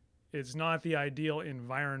it's not the ideal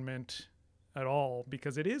environment at all,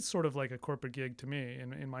 because it is sort of like a corporate gig to me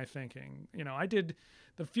in my thinking. I did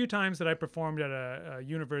the few times that I performed at a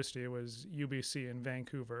university, it was UBC in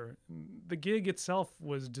Vancouver. The gig itself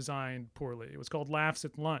was designed poorly. It was called Laughs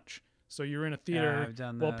at Lunch. So you're in a theater I've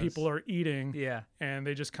done while those. people are eating, Yeah. and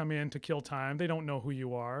they just come in to kill time. They don't know who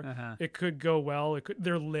you are. Uh-huh. It could go well.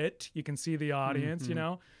 They're lit. You can see the audience,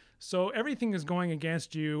 So everything is going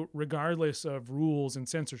against you regardless of rules and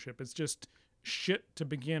censorship. It's just shit to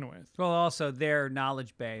begin with. Well, also their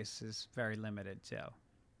knowledge base is very limited too.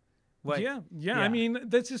 Yeah. I mean,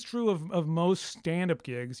 this is true of most stand-up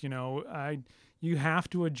gigs. You have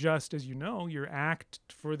to adjust, as your act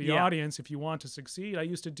for the audience if you want to succeed. I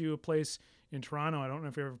used to do a place in Toronto. I don't know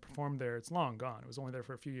if you ever performed there. It's long gone. It was only there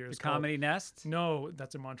for a few years. The Comedy Nest? No,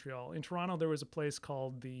 that's in Montreal. In Toronto, there was a place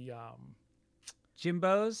called the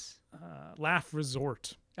Jimbo's? Laugh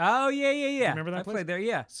Resort. Oh, yeah. Remember that I place? played there,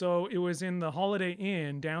 yeah. So it was in the Holiday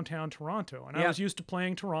Inn downtown Toronto. And I was used to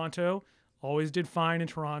playing Toronto. Always did fine in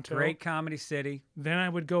Toronto. Great comedy city. Then I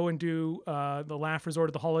would go and do the Laugh Resort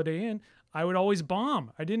at the Holiday Inn. I would always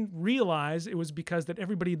bomb. I didn't realize it was because that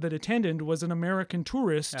everybody that attended was an American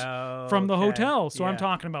tourist from the hotel. So I'm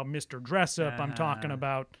talking about Mr. Dressup. I'm talking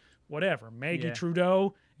about whatever, Maggie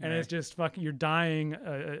Trudeau. And it's just fucking, you're dying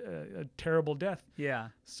a terrible death. Yeah.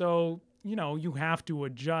 So, you have to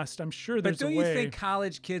adjust. I'm sure there's a way. But don't you think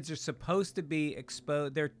college kids are supposed to be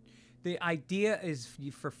exposed? The idea is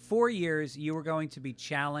for 4 years you were going to be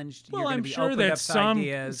challenged. Well, You're going I'm to be sure opened that up to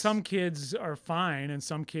ideas. some kids are fine, and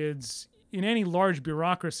some kids, in any large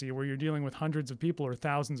bureaucracy where you're dealing with hundreds of people or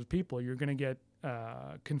thousands of people, you're going to get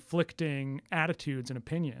conflicting attitudes and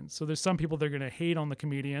opinions. So there's some people that are going to hate on the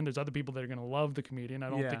comedian. There's other people that are going to love the comedian. I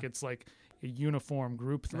don't think it's like a uniform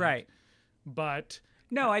group thing. Right. But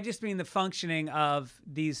no, I just mean the functioning of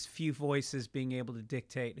these few voices being able to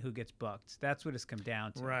dictate who gets booked. That's what it's come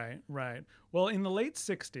down to. Right. Well, in the late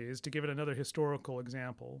 60s, to give it another historical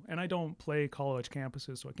example, and I don't play college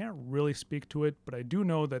campuses, so I can't really speak to it, but I do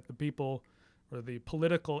know that the people or the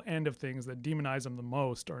political end of things that demonize them the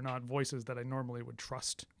most are not voices that I normally would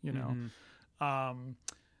trust,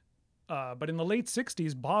 But in the late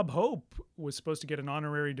 60s, Bob Hope was supposed to get an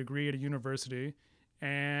honorary degree at a university,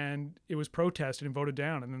 and it was protested and voted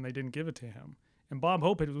down, and then they didn't give it to him. And Bob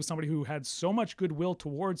Hope was somebody who had so much goodwill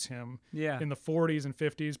towards him in the 40s and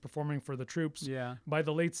 50s, performing for the troops. Yeah. By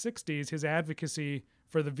the late 60s, his advocacy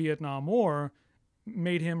for the Vietnam War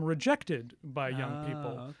made him rejected by young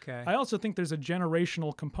people. Okay. I also think there's a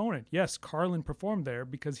generational component. Yes, Carlin performed there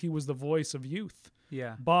because he was the voice of youth.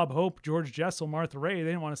 Yeah. Bob Hope, George Jessel, Martha Ray, they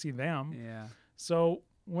didn't want to see them. Yeah. So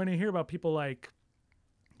when you hear about people like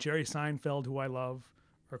Jerry Seinfeld, who I love,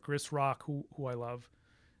 or Chris Rock, who I love,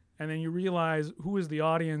 and then you realize who is the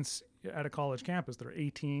audience at a college campus. They're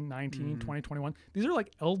 18, 19, 20, 21. These are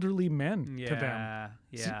like elderly men to them.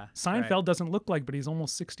 Yeah. Seinfeld doesn't look like, but he's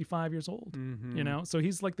almost 65 years old, So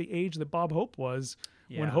he's like the age that Bob Hope was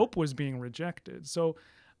when Hope was being rejected. So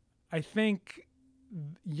I think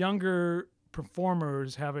younger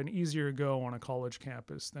performers have an easier go on a college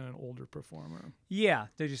campus than an older performer. Yeah,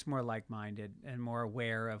 they're just more like-minded and more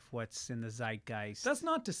aware of what's in the zeitgeist. That's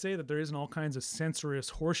not to say that there isn't all kinds of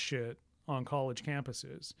censorious horseshit on college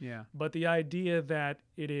campuses. Yeah. But the idea that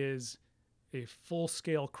it is a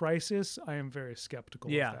full-scale crisis, I am very skeptical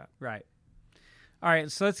of that. Right. All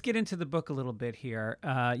right, so let's get into the book a little bit here.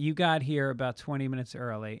 You got here about 20 minutes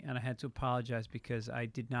early, and I had to apologize because I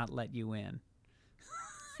did not let you in.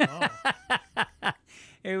 Oh.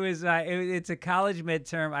 It's a college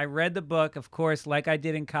midterm. I read the book, of course, like I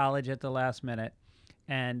did in college at the last minute,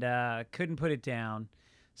 and couldn't put it down.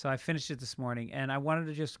 So I finished it this morning, and I wanted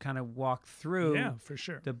to just kind of walk through for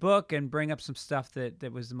sure. the book and bring up some stuff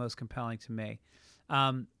that was the most compelling to me.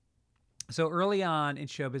 So early on in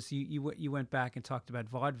showbiz, you went back and talked about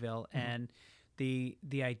vaudeville and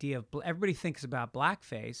the idea of everybody thinks about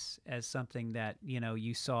blackface as something that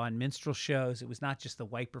you saw in minstrel shows. It was not just the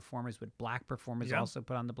white performers, but black performers also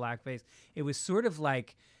put on the blackface. It was sort of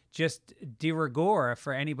like just de rigueur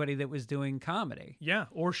for anybody that was doing comedy. Yeah,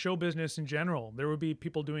 or show business in general. There would be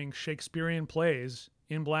people doing Shakespearean plays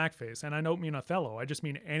in blackface, and I don't mean Othello. I just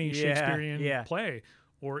mean any Shakespearean play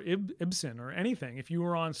or Ibsen or anything. If you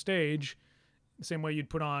were on stage, the same way you'd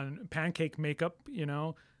put on pancake makeup,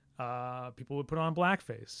 people would put on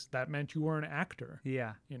blackface. That meant you were an actor.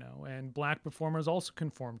 Yeah. And black performers also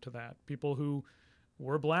conformed to that. People who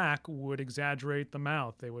were black would exaggerate the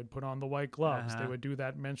mouth. They would put on the white gloves. They would do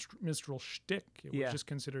that minstrel shtick. It was just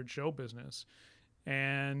considered show business.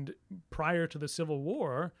 And prior to the Civil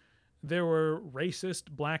War, there were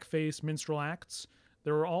racist blackface minstrel acts.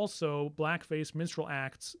 There were also blackface minstrel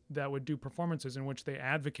acts that would do performances in which they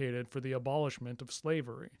advocated for the abolishment of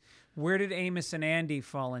slavery. Where did Amos and Andy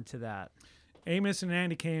fall into that? Amos and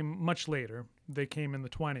Andy came much later. They came in the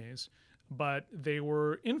 1920s, but they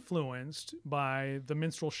were influenced by the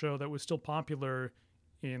minstrel show that was still popular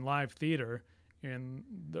in live theater in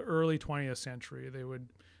the early 20th century.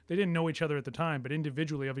 They didn't know each other at the time, but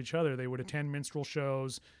individually of each other, they would attend minstrel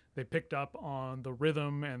shows. They picked up on the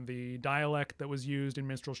rhythm and the dialect that was used in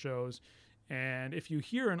minstrel shows. And if you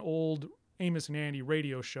hear an old Amos and Andy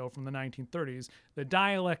radio show from the 1930s, the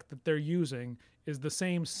dialect that they're using is the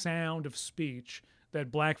same sound of speech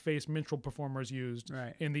that blackface minstrel performers used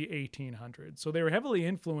in the 1800s. So they were heavily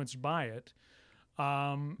influenced by it.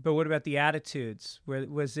 But what about the attitudes?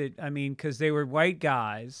 Was it, because they were white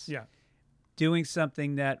guys. Yeah. Doing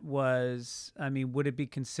something that was, would it be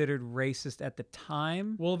considered racist at the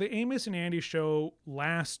time? Well, the Amos and Andy show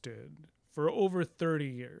lasted for over 30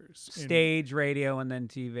 years. Stage, radio, and then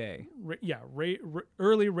TV.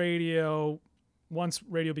 Early radio, once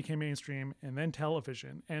radio became mainstream, and then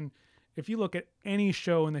television. And if you look at any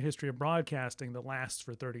show in the history of broadcasting that lasts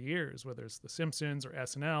for 30 years, whether it's The Simpsons or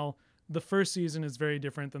SNL, the first season is very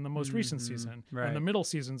different than the most recent season. And the middle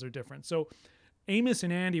seasons are different. So Amos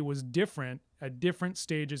and Andy was different at different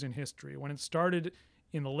stages in history. When it started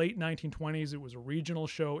in the late 1920s, it was a regional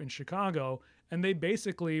show in Chicago, and they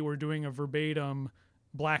basically were doing a verbatim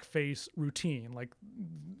blackface routine, like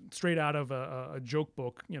straight out of a joke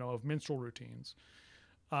book, of minstrel routines.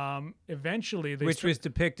 Eventually, which was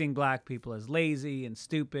depicting black people as lazy and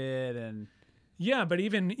stupid, and but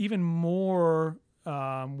even more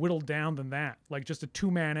whittled down than that, like just a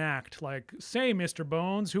two-man act. Like, say, Mr.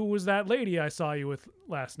 Bones, who was that lady I saw you with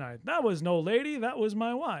last night? That was no lady, that was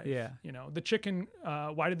my wife. The chicken,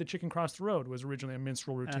 why did the chicken cross the road was originally a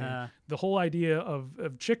minstrel routine. The whole idea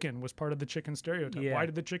of chicken was part of the chicken stereotype. Why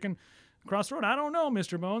did the chicken cross the road? I don't know,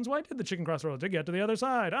 Mr. Bones. Why did the chicken cross the road? To get to the other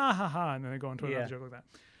side. Ah ha ha. And then they go into another joke like that.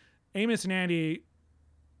 Amos and Andy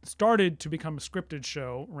started to become a scripted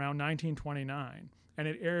show around 1929. And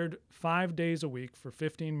it aired 5 days a week for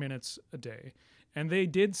 15 minutes a day. And they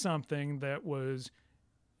did something that was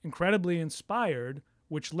incredibly inspired,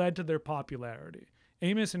 which led to their popularity.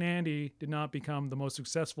 Amos and Andy did not become the most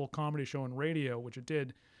successful comedy show in radio, which it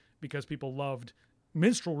did because people loved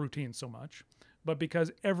minstrel routines so much, but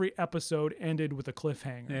because every episode ended with a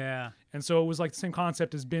cliffhanger. Yeah. And so it was like the same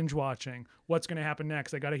concept as binge watching. What's going to happen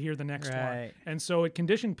next? I got to hear the next one. And so it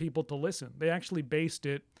conditioned people to listen. They actually based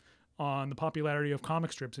it on the popularity of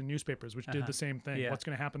comic strips in newspapers, which did the same thing. What's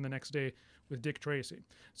going to happen the next day with Dick Tracy?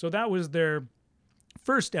 So that was their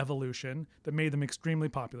first evolution that made them extremely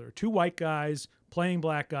popular. Two white guys playing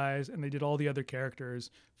black guys, and they did all the other characters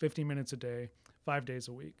 15 minutes a day, 5 days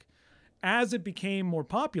a week. As it became more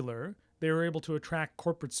popular, they were able to attract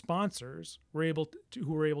corporate sponsors, who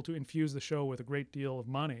were able to infuse the show with a great deal of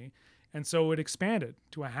money. And so it expanded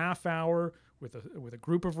to a half hour with a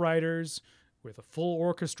group of writers, with a full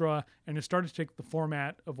orchestra, and it started to take the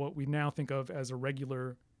format of what we now think of as a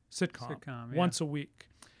regular sitcom once a week.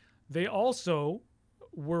 They also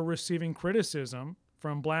were receiving criticism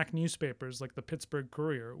from black newspapers like the Pittsburgh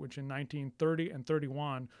Courier, which in 1930 and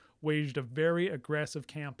 31 waged a very aggressive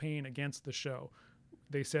campaign against the show.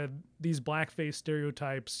 They said these blackface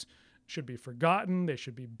stereotypes should be forgotten, they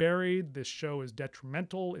should be buried, this show is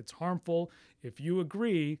detrimental, it's harmful. If you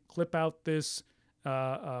agree, clip out this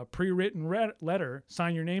pre-written letter,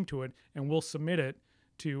 sign your name to it, and we'll submit it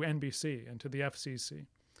to NBC and to the FCC,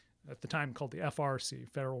 at the time called the FRC,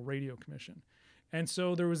 Federal Radio Commission. And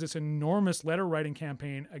so there was this enormous letter writing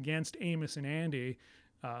campaign against Amos and Andy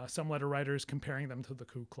Some letter writers comparing them to the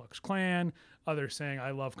Ku Klux Klan, others saying,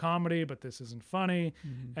 I love comedy, but this isn't funny.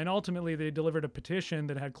 And ultimately, they delivered a petition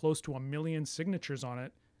that had close to 1 million signatures on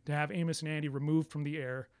it to have Amos and Andy removed from the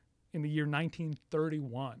air in the year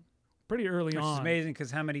 1931. Pretty early on. Which is amazing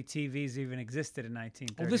because how many TVs even existed in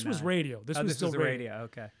 1939? Well, this was radio. This was still radio.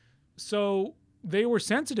 Okay. So they were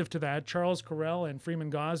sensitive to that, Charles Correll and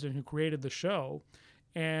Freeman Gosden, who created the show,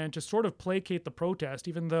 and to sort of placate the protest,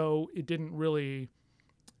 even though it didn't really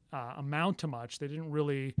amount to much. It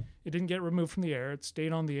didn't get removed from the air. It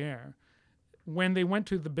stayed on the air. When they went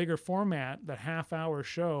to the bigger format, the half-hour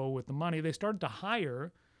show with the money, they started to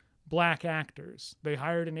hire black actors. They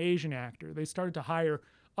hired an Asian actor. They started to hire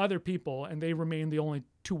other people, and they remained the only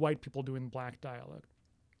 2 white people doing black dialect.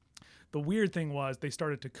 The weird thing was they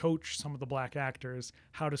started to coach some of the black actors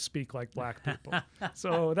how to speak like black people.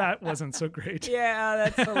 So that wasn't so great. Yeah,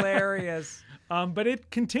 that's hilarious. But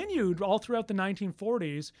it continued all throughout the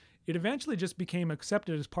 1940s. It eventually just became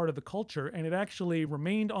accepted as part of the culture, and it actually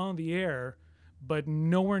remained on the air, but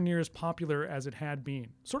nowhere near as popular as it had been.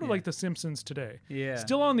 Sort of like The Simpsons today. Yeah.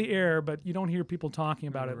 Still on the air, but you don't hear people talking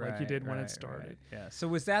about it like you did when it started. Right. Yeah. So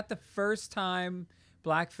was that the first time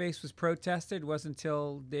blackface was protested? Wasn't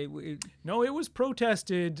until No, it was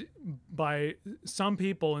protested by some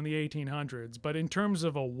people in the 1800s, but in terms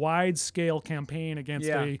of a wide-scale campaign against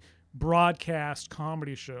a broadcast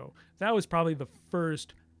comedy show, that was probably the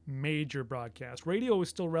first major broadcast. Radio was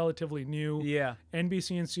still relatively new. Yeah.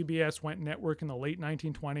 NBC and CBS went network in the late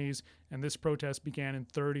 1920s, and this protest began in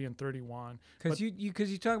 30 and 31. Because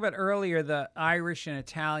you talk about earlier the Irish and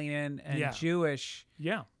Italian and Jewish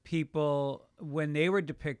people when they were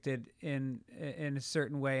depicted in a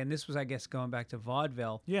certain way, and this was, I guess, going back to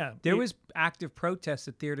vaudeville. Yeah. There was active protests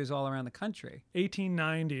at theaters all around the country.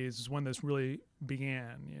 1890s is when this really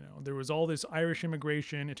began. There was all this Irish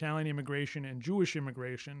immigration, Italian immigration, and Jewish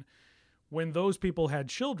immigration. When those people had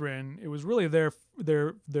children, it was really their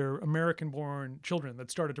American-born children that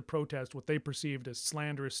started to protest what they perceived as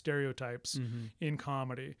slanderous stereotypes in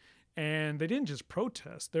comedy. And they didn't just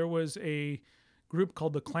protest. There was a group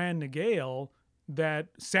called the Clan na Gael that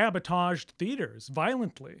sabotaged theaters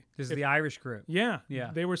violently. This is the Irish group. Yeah.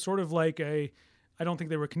 They were sort of like I don't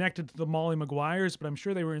think they were connected to the Molly Maguires, but I'm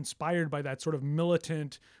sure they were inspired by that sort of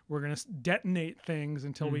militant, we're going to detonate things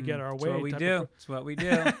until we get our way. That's what we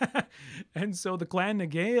do. And so the Clan na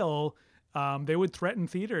Gael, they would threaten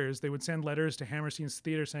theaters. They would send letters to Hammerstein's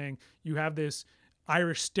theater saying, you have this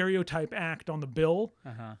Irish stereotype act on the bill.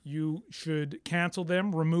 You should cancel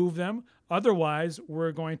them, remove them. Otherwise,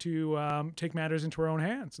 we're going to take matters into our own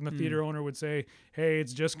hands. And the theater owner would say, hey,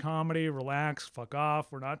 it's just comedy. Relax. Fuck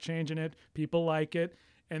off. We're not changing it. People like it.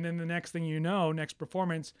 And then the next thing you know, next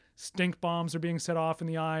performance, stink bombs are being set off in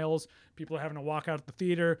the aisles. People are having to walk out of the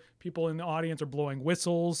theater. People in the audience are blowing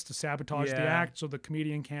whistles to sabotage the act so the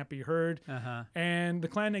comedian can't be heard. And the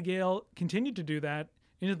Clan na Gael continued to do that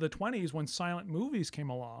into the 20s when silent movies came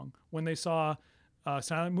along. When they saw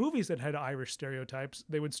silent movies that had Irish stereotypes,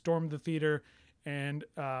 they would storm the theater and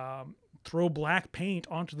throw black paint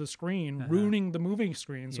onto the screen, ruining the movie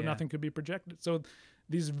screen so nothing could be projected. So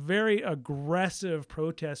these very aggressive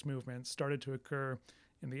protest movements started to occur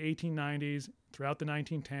in the 1890s, throughout the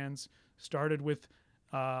 1910s, started with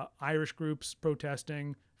Irish groups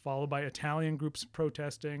protesting, followed by Italian groups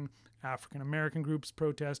protesting, African-American groups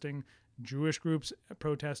protesting, Jewish groups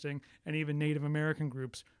protesting, and even Native American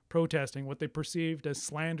groups protesting what they perceived as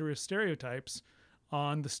slanderous stereotypes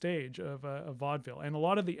on the stage of vaudeville. And a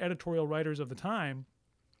lot of the editorial writers of the time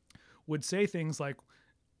would say things like,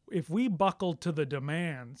 if we buckled to the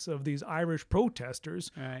demands of these Irish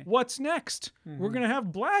protesters, what's next? We're going to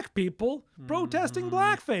have black people protesting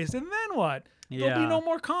blackface. And then what? There'll be no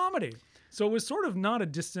more comedy. So it was sort of not a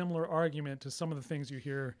dissimilar argument to some of the things you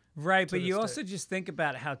hear. Right, but you also just think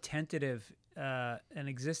about how tentative an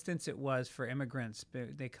existence it was for immigrants.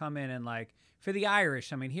 They come in and like, for the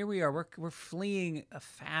Irish, I mean, here we are, we're fleeing a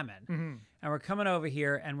famine. And we're coming over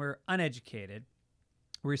here and we're uneducated.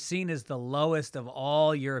 We're seen as the lowest of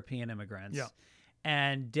all European immigrants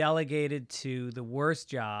and delegated to the worst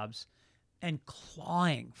jobs and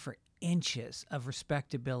clawing for inches of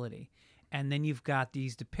respectability. And then you've got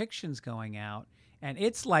these depictions going out, and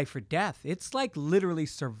it's life or death. It's like literally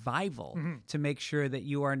survival to make sure that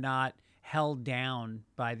you are not held down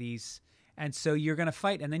by these. And so you're going to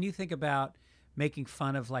fight. And then you think about making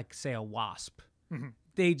fun of, like, say, a wasp.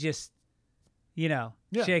 They just,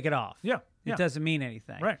 shake it off. It doesn't mean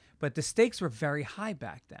anything. Right. But the stakes were very high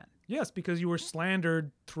back then. Yes, because you were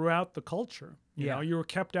slandered throughout the culture. You know, you were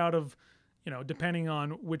kept out of, depending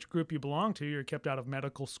on which group you belong to, you're kept out of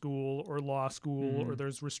medical school or law school, or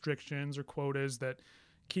there's restrictions or quotas that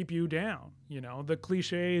keep you down. You know, the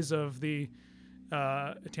cliches of the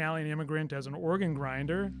Italian immigrant as an organ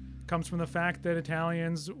grinder comes from the fact that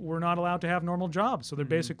Italians were not allowed to have normal jobs. So they're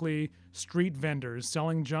basically street vendors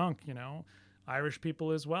selling junk, you know, Irish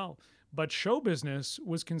people as well. But show business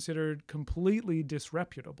was considered completely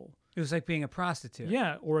disreputable. It was like being a prostitute.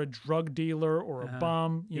 Yeah, or a drug dealer or a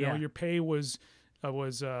bum. You know, Yeah. your pay was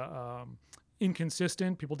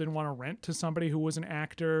inconsistent. People didn't want to rent to somebody who was an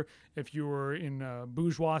actor. If you were in a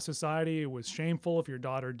bourgeois society, it was shameful if your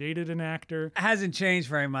daughter dated an actor. It hasn't changed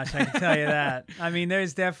very much, I can tell you that. I mean,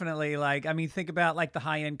 there's definitely think about like the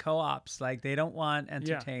high-end co-ops. Like they don't want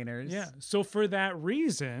entertainers. Yeah. So for that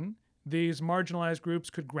reason, these marginalized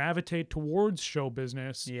groups could gravitate towards show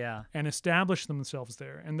business and establish themselves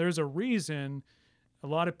there. And there's a reason a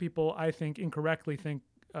lot of people, I think, incorrectly think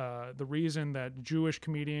the reason that Jewish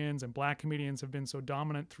comedians and black comedians have been so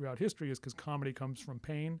dominant throughout history is because comedy comes from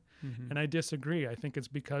pain. And I disagree. I think it's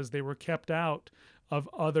because they were kept out of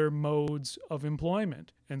other modes of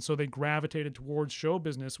employment. And so they gravitated towards show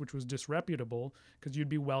business, which was disreputable because you'd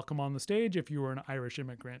be welcome on the stage if you were an Irish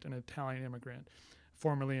immigrant, an Italian immigrant,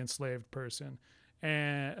 formerly enslaved person,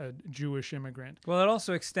 and a Jewish immigrant. Well, it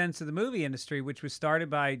also extends to the movie industry, which was started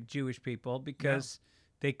by Jewish people because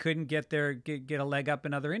they couldn't get a leg up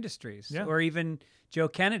in other industries, or even Joe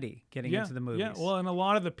Kennedy getting into the movies. Yeah, well, and a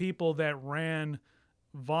lot of the people that ran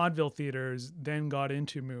vaudeville theaters then got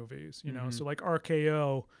into movies, you know. So like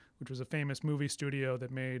RKO, which was a famous movie studio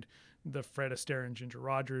that made the Fred Astaire and Ginger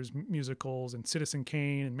Rogers musicals and Citizen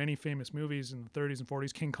Kane and many famous movies in the 30s and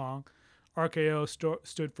 40s, King Kong. RKO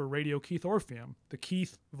stood for Radio Keith Orpheum, the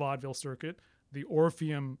Keith vaudeville circuit, the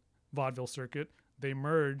Orpheum vaudeville circuit. They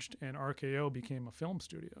merged and RKO became a film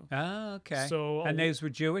studio. Oh, okay. So, and those were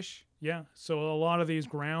Jewish? Yeah. So a lot of these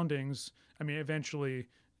groundings, I mean, eventually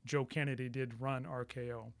Joe Kennedy did run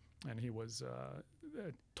RKO and he was a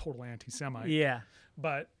total anti-Semite. Yeah.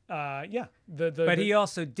 But he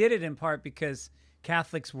also did it in part because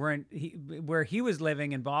Catholics weren't, where he was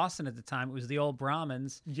living in Boston at the time, it was the old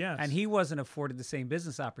Brahmins. Yes. And he wasn't afforded the same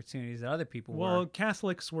business opportunities that other people were. Well,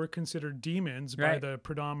 Catholics were considered demons by the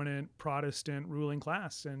predominant Protestant ruling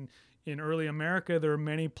class. And in early America, there were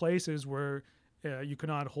many places where you could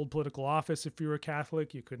not hold political office if you were a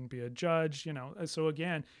Catholic. You couldn't be a judge, you know. So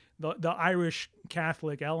again, the Irish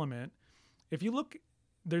Catholic element, if you look,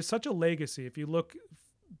 there's such a legacy. If you look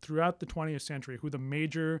throughout the 20th century, who the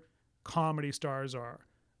major comedy stars are,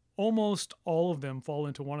 almost all of them fall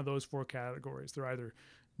into one of those four categories. They're either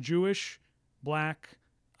Jewish, black,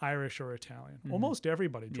 Irish, or Italian. Almost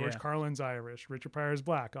everybody. George Carlin's Irish. Richard Pryor's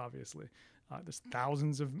black, obviously. There's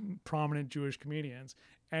thousands of prominent Jewish comedians.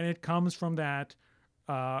 And it comes from that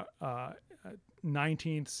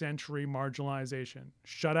 19th century marginalization.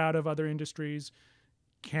 Shut out of other industries,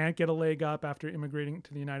 can't get a leg up after immigrating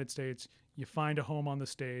to the United States. You find a home on the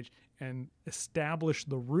stage and establish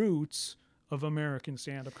the roots of American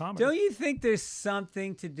stand-up comedy. Don't you think there's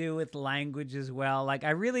something to do with language as well? Like,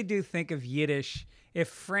 I really do think of Yiddish. If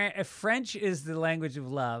French is the language of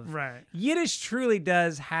love, right, Yiddish truly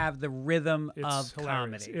does have the rhythm of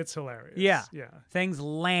hilarious. comedy. It's hilarious. Yeah. Yeah. Things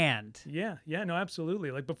land. Yeah. Yeah. No,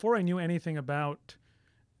 absolutely. Like, before I knew anything about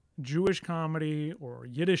Jewish comedy or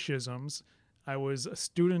Yiddishisms, I was a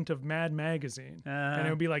student of Mad Magazine, and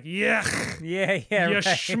it would be like, yeah, you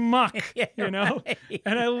schmuck, you know? Right.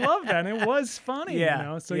 And I love that. And it was funny, Yeah, you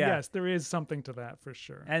know? So yes, there is something to that for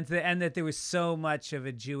sure. And that there was so much of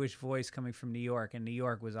a Jewish voice coming from New York, and New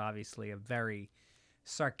York was obviously a very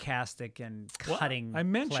sarcastic and cutting I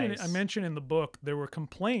mentioned place. in the book, there were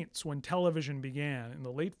complaints when television began in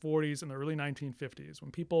the late 40s and the early 1950s,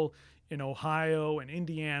 when people in Ohio and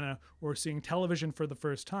Indiana were seeing television for the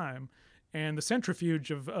first time. And the centrifuge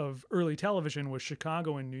of early television was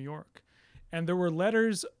Chicago and New York. And there were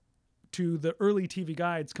letters to the early TV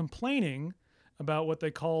guides complaining about what they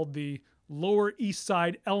called the Lower East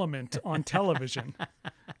Side element on television.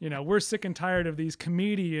 You know, we're sick and tired of these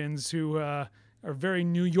comedians who are very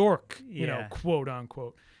New York, you know, quote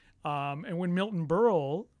unquote. And when Milton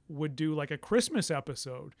Berle would do like a Christmas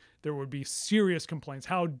episode, there would be serious complaints.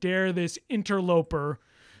 How dare this interloper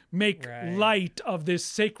make light of this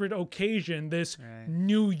sacred occasion, this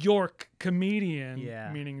New York comedian,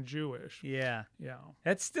 meaning Jewish. Yeah. Yeah.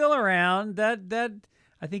 That's still around. That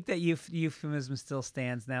I think that euphemism still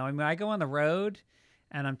stands now. I mean, I go on the road,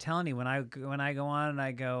 and I'm telling you, when I go on and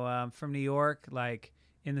I go from New York, like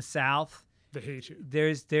in the South, they hate you.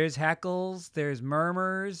 There's heckles, there's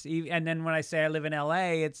murmurs, and then when I say I live in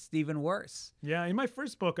LA, it's even worse. Yeah. In my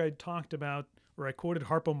first book, I talked about, or I quoted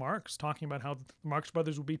Harpo Marx talking about how the Marx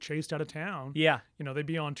Brothers would be chased out of town. Yeah. You know, they'd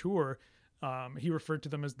be on tour. He referred to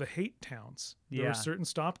them as the hate towns. There were certain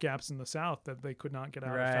stopgaps in the South that they could not get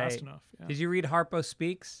out of fast enough. Yeah. Did you read Harpo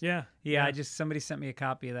Speaks? Yeah. Yeah. Somebody sent me a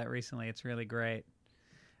copy of that recently. It's really great.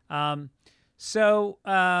 So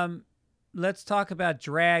let's talk about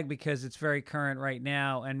drag because it's very current right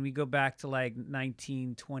now. And we go back to like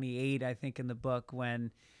 1928, I think, in the book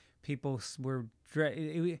when people were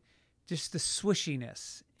just the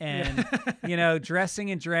swishiness and, dressing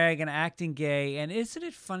in drag and acting gay. And isn't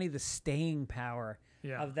it funny, the staying power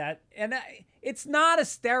of that? And it's not a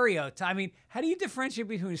stereotype. I mean, how do you differentiate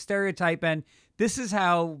between a stereotype and this is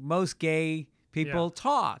how most gay people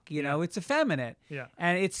talk? It's effeminate. Yeah.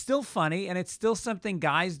 And it's still funny, and it's still something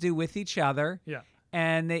guys do with each other. Yeah.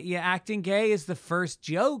 And acting gay is the first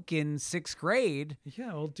joke in 6th grade.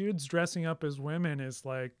 Yeah, well, dudes dressing up as women is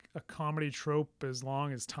like a comedy trope as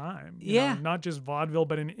long as time. You know, not just vaudeville,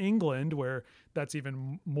 but in England, where that's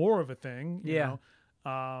even more of a thing. You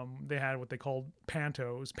know, they had what they called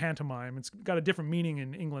pantomime. It's got a different meaning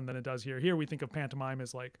in England than it does here. Here we think of pantomime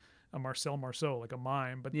as like a Marcel Marceau, like a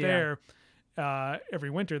mime. But there, every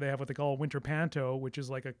winter they have what they call a winter panto, which is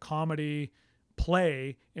like a comedy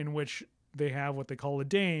play in which they have what they call a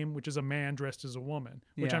dame, which is a man dressed as a woman,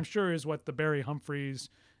 which I'm sure is what the Barry Humphries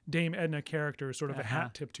Dame Edna character is sort of a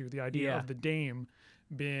hat tip to, the idea of the dame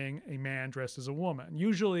being a man dressed as a woman,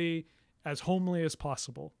 usually as homely as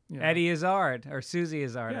possible. Eddie Izzard, or Susie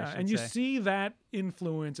Izzard, yeah, I should and you say. see that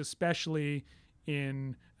influence especially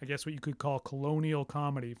in, I guess, what you could call colonial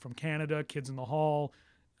comedy from Canada, Kids in the Hall,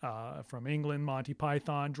 from England, Monty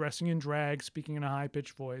Python, dressing in drag, speaking in a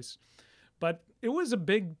high-pitched voice. But it was a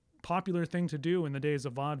big popular thing to do in the days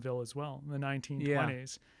of vaudeville as well, in the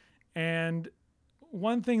 1920s. And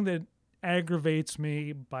one thing that aggravates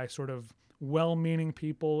me by sort of well-meaning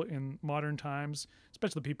people in modern times,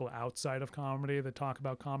 especially people outside of comedy that talk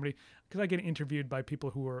about comedy, because I get interviewed by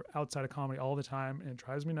people who are outside of comedy all the time, and it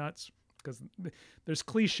drives me nuts because there's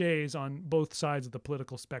cliches on both sides of the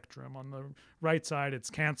political spectrum. On the right side,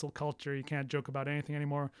 it's cancel culture. You can't joke about anything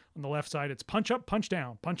anymore. On the left side, it's punch up, punch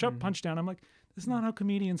down, punch up, punch down. I'm like, this is not how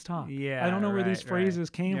comedians talk. Yeah, I don't know where these phrases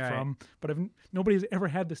came from, but nobody's ever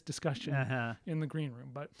had this discussion in the green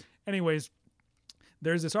room. But anyways,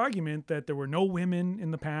 there's this argument that there were no women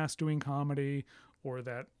in the past doing comedy, or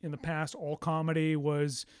that in the past all comedy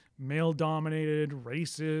was male-dominated,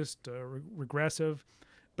 racist, regressive.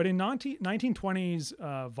 But in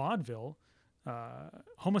 1920s vaudeville,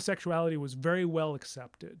 homosexuality was very well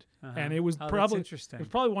accepted, and it was probably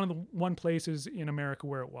one places in America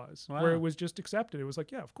where it was, where it was just accepted. It was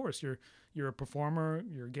like, yeah, of course, you're a performer,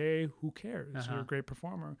 you're gay, who cares? You're a great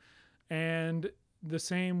performer. And the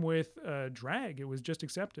same with drag; it was just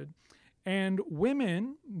accepted. And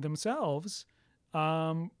women themselves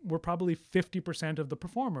were probably 50% of the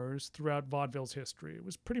performers throughout vaudeville's history. It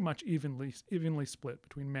was pretty much evenly split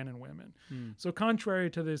between men and women. So contrary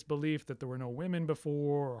to this belief that there were no women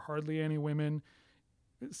before, or hardly any women,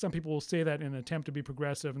 some people will say that in an attempt to be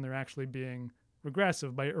progressive, and they're actually being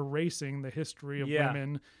regressive by erasing the history of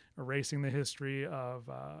women, erasing the history of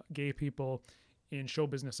gay people in show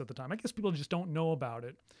business at the time. I guess people just don't know about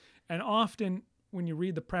it. And often when you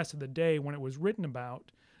read the press of the day, when it was written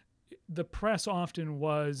about, the press often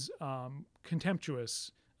was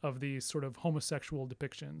contemptuous of these sort of homosexual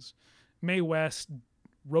depictions. Mae West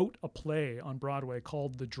wrote a play on Broadway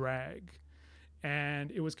called The Drag,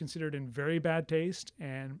 and it was considered in very bad taste,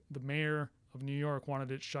 and the mayor of New York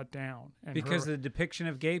wanted it shut down. And because of the depiction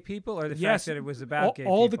of gay people, or the fact that it was about gay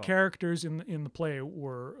people? All the characters in the play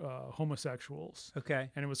were homosexuals. Okay.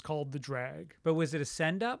 And it was called The Drag. But was it a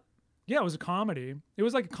send-up? Yeah, it was a comedy. It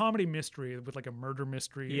was like a comedy mystery with like a murder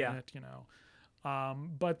mystery in it,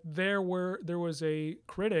 But there was a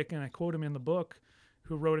critic, and I quote him in the book,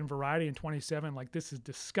 who wrote in Variety in 1927, like, this is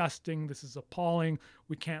disgusting, this is appalling,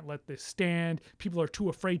 we can't let this stand, people are too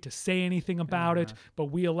afraid to say anything about it, but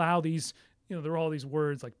we allow these, there are all these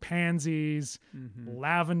words like pansies,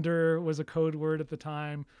 lavender was a code word at the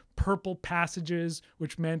time, purple passages,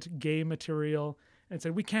 which meant gay material, and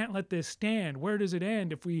said, we can't let this stand. Where does it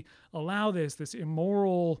end if we allow this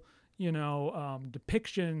immoral,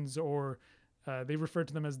 depictions, or they refer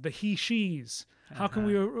to them as the he-she's. How can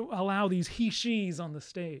we allow these he-she's on the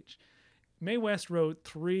stage? Mae West wrote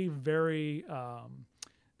 3 very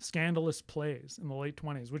scandalous plays in the late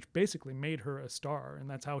 1920s, which basically made her a star, and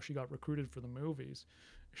that's how she got recruited for the movies.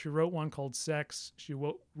 She wrote one called Sex. She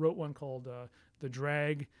wrote one called The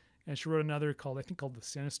Drag, and she wrote another called The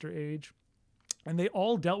Sinister Age. And they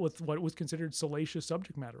all dealt with what was considered salacious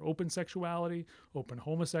subject matter, open sexuality, open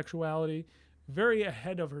homosexuality, very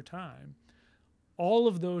ahead of her time. all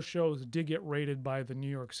of those shows did get rated by the New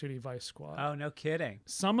York City Vice Squad. Oh, no kidding.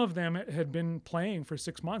 Some of them had been playing for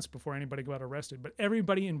 6 months before anybody got arrested, but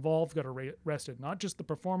everybody involved got arrested, not just the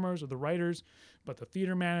performers or the writers, but the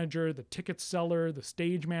theater manager, the ticket seller, the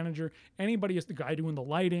stage manager, anybody, the guy doing the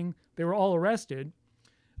lighting. They were all arrested.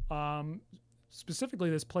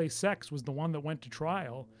 Specifically, this play Sex was the one that went to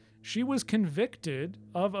trial. She was convicted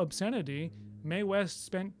of obscenity. Mae West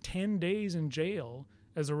spent 10 days in jail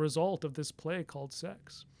as a result of this play called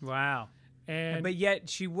Sex. Wow. And but yet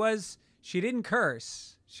she didn't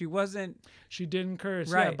curse. She didn't curse.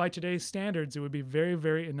 Right. Yeah, by today's standards, it would be very,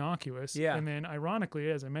 very innocuous. Yeah. And then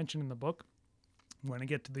ironically, as I mentioned in the book, when I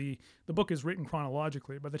get to the book is written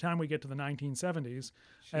chronologically. By the time we get to the 1970s,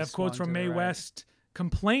 I have quotes from Mae West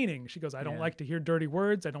complaining. She goes, I don't like to hear dirty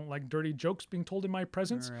words. I don't like dirty jokes being told in my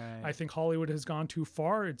presence. Right. I think Hollywood has gone too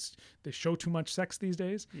far. They show too much sex these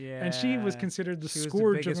days. Yeah. And she was considered the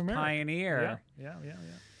scourge the biggest of America. Pioneer. Yeah.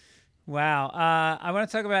 Wow. I want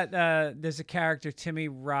to talk about, there's a character, Timmy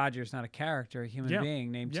Rogers, not a character, a human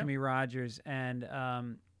being named Timmy Rogers. And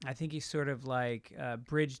I think he sort of like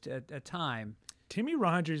bridged a time. Timmy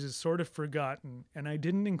Rogers is sort of forgotten, and I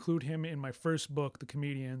didn't include him in my first book, The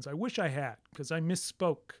Comedians. I wish I had, because I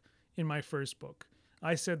misspoke in my first book.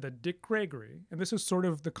 I said that Dick Gregory, and this is sort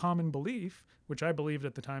of the common belief, which I believed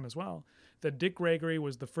at the time as well, that Dick Gregory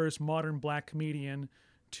was the first modern black comedian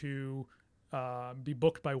to be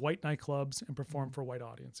booked by white nightclubs and perform for white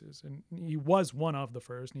audiences. And he was one of the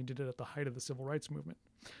first, and he did it at the height of the civil rights movement.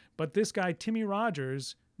 But this guy, Timmy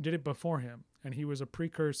Rogers, did it before him, and he was a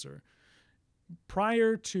precursor.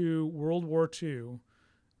 Prior to World War II,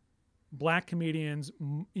 black comedians,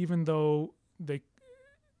 even though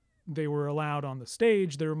they were allowed on the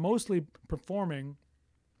stage, they were mostly performing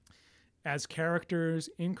as characters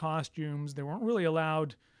in costumes. They weren't really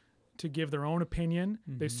allowed to give their own opinion.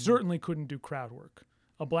 Mm-hmm. They certainly couldn't do crowd work.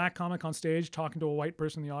 A black comic on stage talking to a white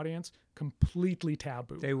person in the audience, completely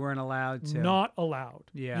taboo. They weren't allowed to. Not allowed.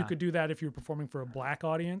 Yeah. You could do that if you were performing for a black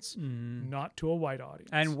audience, not to a white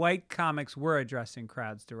audience. And white comics were addressing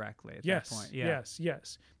crowds directly at that point. Yeah.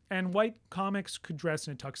 Yes. And white comics could dress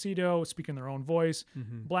in a tuxedo, speak in their own voice.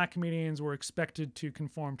 Mm-hmm. Black comedians were expected to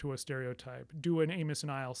conform to a stereotype, do an Amos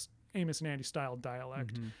and Andy style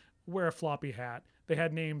dialect, wear a floppy hat. They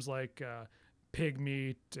had names like Pig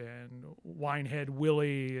Meat and Winehead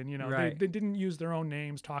Willie, and they didn't use their own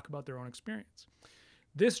names, talk about their own experience.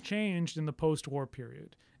 This changed in the post-war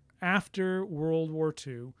period. After World War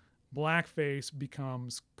II, blackface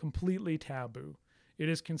becomes completely taboo. It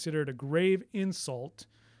is considered a grave insult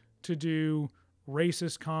to do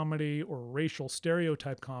racist comedy or racial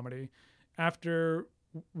stereotype comedy after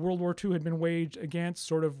World War II had been waged against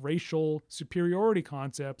sort of racial superiority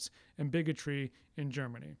concepts and bigotry in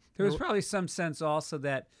Germany. There was probably some sense also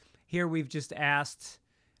that here we've just asked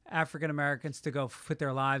African Americans to go put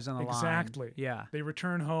their lives on the line. Exactly. Yeah. They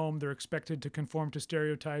return home. They're expected to conform to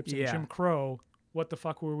stereotypes. And Jim Crow, what the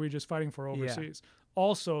fuck were we just fighting for overseas? Yeah.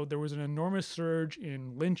 Also, there was an enormous surge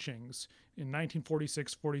in lynchings in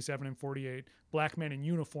 1946, 47, and 48, black men in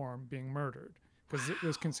uniform being murdered because it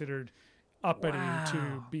was considered uppity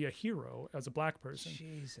to be a hero as a black person.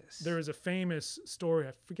 Jesus. There is a famous story,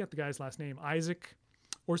 I forget the guy's last name, Isaac.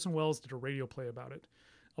 Orson Welles did a radio play about it.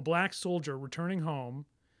 A black soldier returning home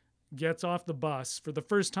gets off the bus for the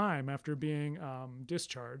first time after being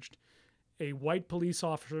discharged. A white police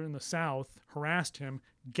officer in the South harassed him,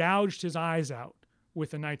 gouged his eyes out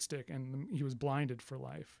with a nightstick, and he was blinded for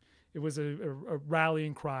life. It was a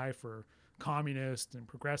rallying cry for communist and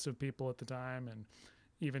progressive people at the time, and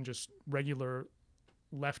even just regular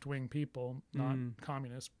left-wing people, not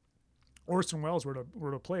communists. Orson Welles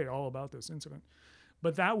wrote a play all about this incident.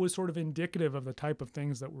 But that was sort of indicative of the type of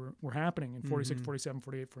things that were happening in 46, 47,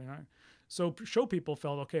 48, 49. So show people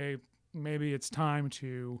felt, okay, maybe it's time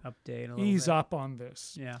to ease up on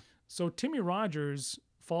this. Yeah. So Timmy Rogers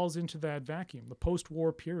falls into that vacuum, the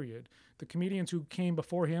post-war period. The comedians who came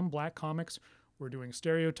before him, black comics, were doing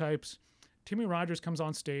stereotypes. Timmy Rogers comes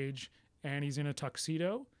on stage, and he's in a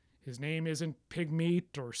tuxedo. His name isn't Pig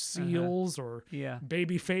Meat or Seals or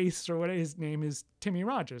Babyface or whatever. His name is Timmy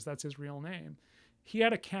Rogers. That's his real name. He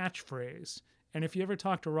had a catchphrase, and if you ever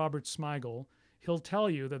talk to Robert Smigel, he'll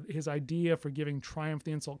tell you that his idea for giving Triumph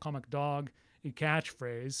the Insult Comic Dog a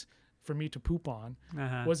catchphrase for me to poop on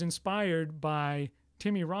was inspired by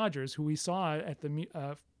Timmy Rogers, who we saw at the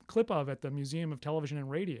clip of at the Museum of Television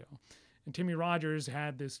and Radio. And Timmy Rogers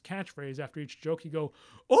had this catchphrase after each joke. He'd go,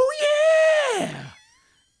 "Oh yeah!"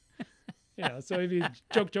 So if you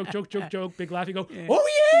joke, big laugh, you go, "Oh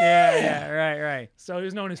yeah!" Yeah, right. So he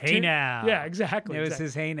was known as Hey Now. Yeah, exactly. It was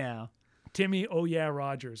his Hey Now. Timmy Oh Yeah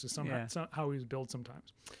Rogers is how he was billed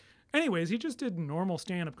sometimes. Anyways, he just did normal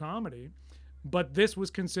stand-up comedy, but this was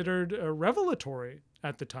considered revelatory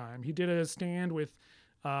at the time. He did a stand with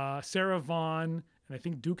Sarah Vaughan and I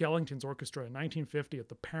think Duke Ellington's orchestra in 1950 at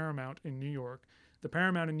the Paramount in New York. The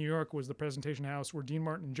Paramount in New York was the presentation house where Dean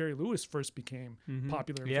Martin and Jerry Lewis first became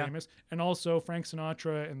popular and famous, and also Frank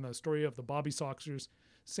Sinatra and the story of the Bobby Soxers,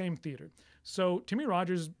 same theater. So Timmy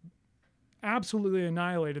Rogers absolutely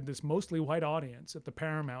annihilated this mostly white audience at the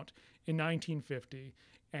Paramount in 1950,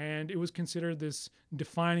 and it was considered this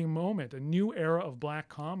defining moment, a new era of black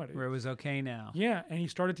comedy. Where it was okay now. Yeah, and he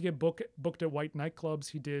started to get booked at white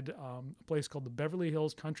nightclubs. He did a place called the Beverly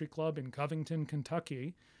Hills Country Club in Covington,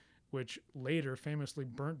 Kentucky, which later famously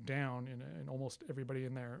burnt down and almost everybody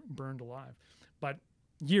in there burned alive. But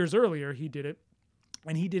years earlier, he did it.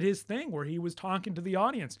 And he did his thing where he was talking to the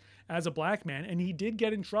audience as a black man, and he did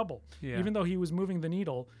get in trouble. Yeah. Even though he was moving the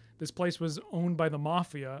needle, this place was owned by the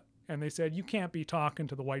mafia, and they said, you can't be talking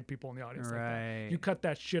to the white people in the audience like that. You cut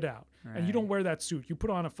that shit out. And you don't wear that suit. You put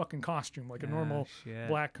on a fucking costume like a normal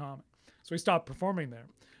black comic. So he stopped performing there.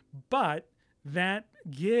 But that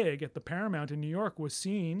gig at the Paramount in New York was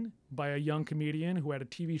seen by a young comedian who had a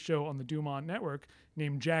TV show on the Dumont Network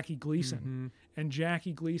named Jackie Gleason. And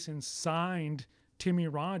Jackie Gleason signed Timmy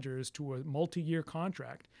Rogers to a multi-year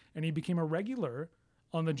contract, and he became a regular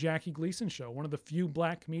on the Jackie Gleason show, one of the few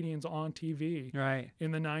black comedians on TV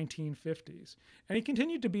in the 1950s. And he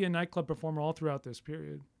continued to be a nightclub performer all throughout this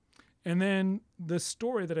period. And then the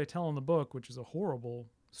story that I tell in the book, which is a horrible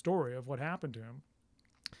story of what happened to him,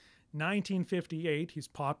 1958, he's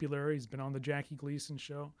popular. He's been on the Jackie Gleason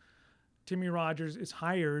show. Timmy Rogers is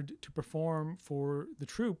hired to perform for the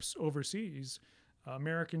troops overseas,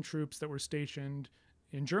 American troops that were stationed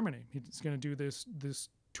in Germany. He's going to do this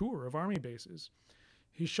tour of army bases.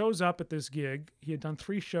 He shows up at this gig. He had done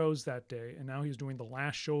 3 shows that day, and now he's doing the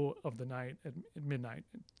last show of the night at midnight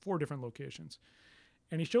at 4 different locations.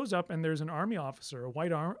 And he shows up, and there's an army officer, a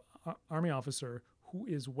white army officer, who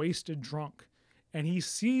is wasted drunk. And he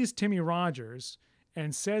sees Timmy Rogers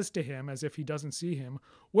and says to him, as if he doesn't see him,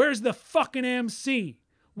 "Where's the fucking MC?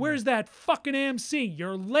 Where's that fucking MC?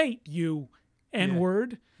 You're late, you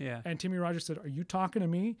N-word." Yeah. And Timmy Rogers said, "Are you talking to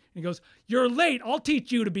me?" And he goes, "You're late. I'll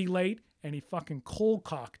teach you to be late." And he fucking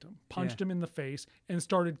cold-cocked him, punched him in the face, and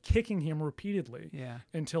started kicking him repeatedly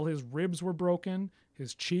until his ribs were broken,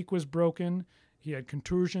 his cheek was broken, he had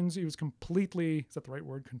contusions. He was completely, is that the right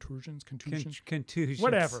word? Contusions? Contusions.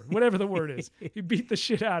 Whatever the word is. He beat the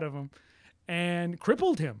shit out of him and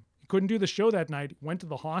crippled him. He couldn't do the show that night. He went to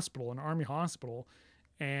the hospital, an army hospital,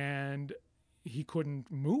 and he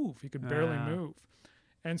couldn't move. He could barely move.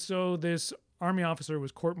 And so this army officer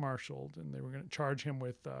was court-martialed, and they were going to charge him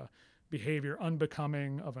with behavior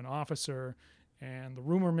unbecoming of an officer. And the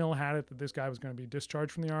rumor mill had it that this guy was going to be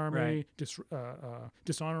discharged from the army,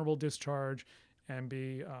 dishonorable discharge, and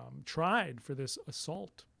be tried for this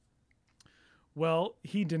assault. Well,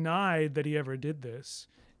 he denied that he ever did this.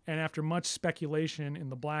 And after much speculation in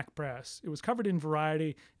the black press, it was covered in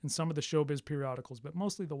Variety and some of the showbiz periodicals, but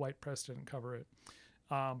mostly the white press didn't cover it.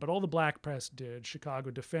 But all the black press did.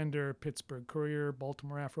 Chicago Defender, Pittsburgh Courier,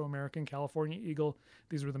 Baltimore Afro-American, California Eagle.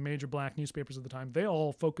 These were the major black newspapers of the time. They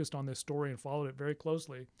all focused on this story and followed it very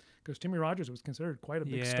closely because Timmy Rogers was considered quite a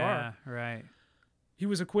big star. Yeah, right. He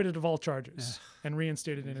was acquitted of all charges and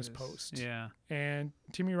reinstated in his post. Yeah. And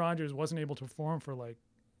Timmy Rogers wasn't able to perform for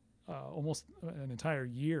almost an entire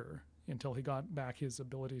year until he got back his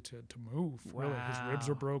ability to move. Wow. Really, his ribs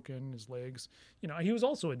were broken, his legs. He was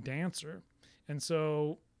also a dancer. And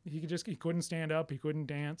so he couldn't stand up. He couldn't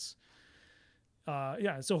dance.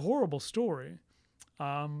 It's a horrible story.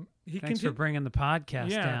 Thanks for bringing the podcast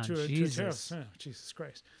down. Jesus. Jesus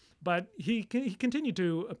Christ. But he continued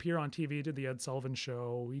to appear on TV, did the Ed Sullivan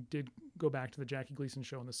Show. He did go back to the Jackie Gleason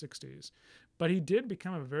Show in the 60s. But he did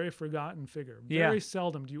become a very forgotten figure. Very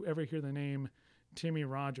seldom do you ever hear the name Timmy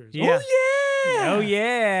Rogers. Yeah. Oh,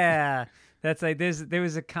 yeah. That's like there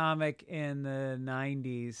was a comic in the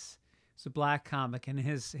 90s. It's a black comic, and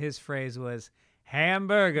his phrase was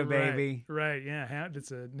 "hamburger, baby." Right, yeah.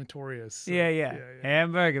 It's a notorious. Yeah.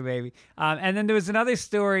 Hamburger, baby. And then there was another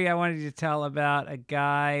story I wanted to tell about a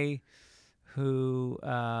guy who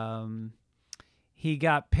he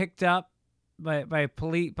got picked up by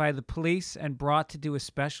the police and brought to do a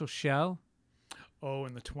special show. Oh,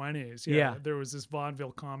 in the 20s. Yeah. There was this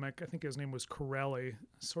vaudeville comic. I think his name was Corelli,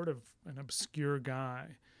 sort of an obscure guy.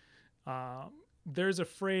 There's a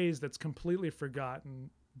phrase that's completely forgotten,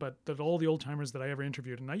 but that all the old timers that I ever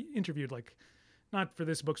interviewed, and I interviewed like not for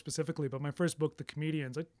this book specifically, but my first book, The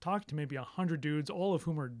Comedians, I talked to maybe 100 dudes, all of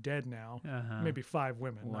whom are dead now, maybe 5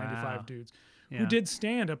 women, 95 dudes, who did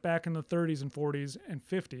stand-up back in the 30s and 40s and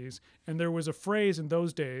 50s. And there was a phrase in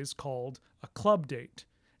those days called a club date.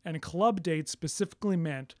 And a club date specifically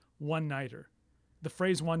meant one-nighter. The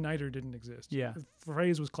phrase one-nighter didn't exist. Yeah. The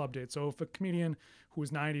phrase was club date. So if a comedian who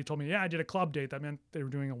was 90 told me, yeah, I did a club date, that meant they were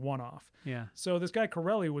doing a one-off. Yeah. So this guy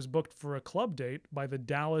Corelli was booked for a club date by the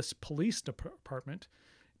Dallas Police Department.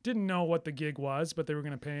 Didn't know what the gig was, but they were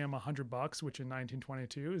going to pay him $100, which in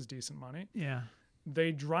 1922 is decent money. Yeah.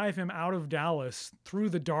 They drive him out of Dallas through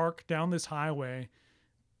the dark, down this highway,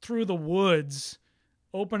 through the woods,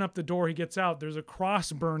 open up the door. He gets out. There's a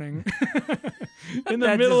cross burning in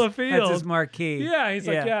the middle of the field. That's his marquee. Yeah, he's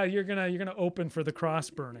like, yeah, you're gonna open for the cross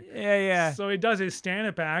burning. Yeah. So he does his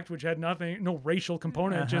stand-up act, which had no racial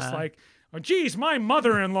component, just like, oh, geez, my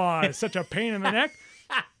mother-in-law is such a pain in the neck.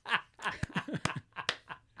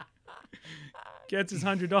 Gets his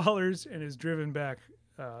 $100 and is driven back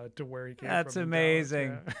to where he came from. That's amazing.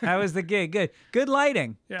 Dallas. How was the gig? Good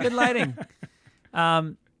lighting. Yeah. Good lighting.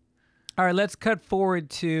 All right, let's cut forward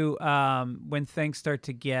to when things start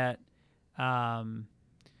to get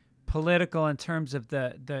political in terms of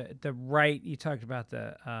the right. You talked about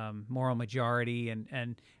the moral majority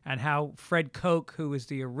and how Fred Koch, who was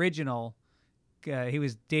the original, he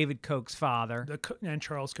was David Koch's father. And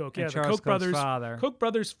Charles Koch. And Yeah, Charles the Koch brothers' father. Koch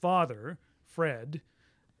brothers' father, Fred.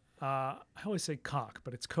 I always say Koch,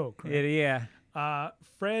 but it's Koch, right? Yeah.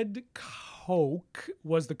 Fred Koch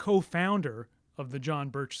was the co-founder of the John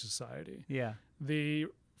Birch Society. Yeah. The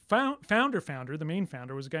founder, the main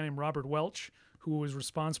founder, was a guy named Robert Welch, who was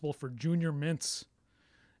responsible for Junior Mints.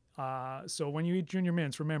 So when you eat Junior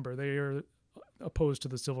Mints, remember, they are opposed to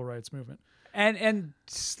the civil rights movement. And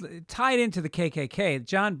tied into the KKK,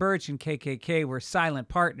 John Birch and KKK were silent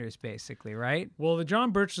partners, basically, right? Well, the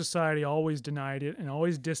John Birch Society always denied it and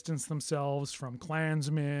always distanced themselves from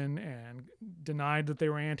Klansmen and denied that they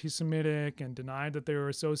were anti-Semitic and denied that they were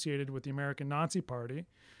associated with the American Nazi Party.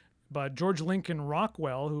 But George Lincoln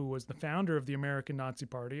Rockwell, who was the founder of the American Nazi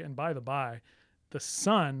Party, and by the by, the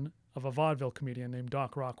son of a vaudeville comedian named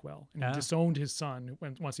Doc Rockwell, and he disowned his son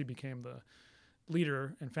once he became the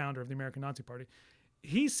leader and founder of the American Nazi Party.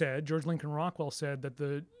 George Lincoln Rockwell said that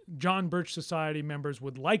the John Birch Society members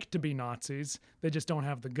would like to be Nazis, they just don't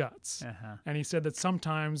have the guts. And he said that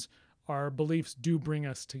sometimes our beliefs do bring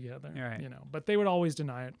us together, but they would always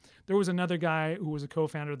deny it. There was another guy who was a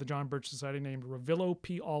co-founder of the John Birch Society named Revillo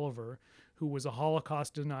P. Oliver, who was a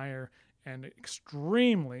Holocaust denier and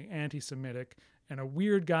extremely anti-Semitic and a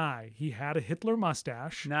weird guy. He had a Hitler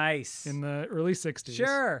mustache. Nice. In the early 60s.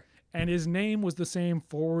 Sure. And his name was the same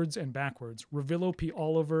forwards and backwards. Revillo P.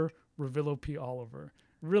 Oliver, Revillo P. Oliver.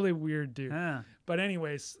 Really weird dude. But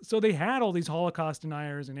anyways, so they had all these Holocaust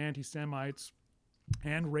deniers and anti-Semites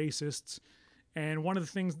and racists. And one of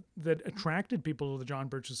the things that attracted people to the John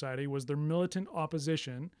Birch Society was their militant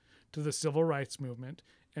opposition to the civil rights movement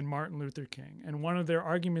and Martin Luther King. And one of their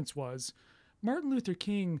arguments was, Martin Luther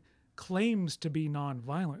King claims to be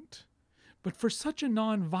nonviolent. But for such a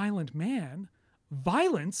nonviolent man,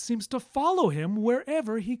 violence seems to follow him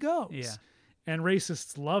wherever he goes. Yeah. And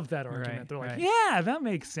racists love that argument. Right, They're like, right. yeah, that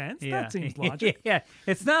makes sense. Yeah. That seems logical. Yeah.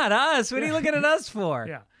 It's not us. What are you looking at us for?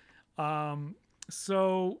 Yeah.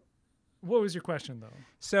 So what was your question, though?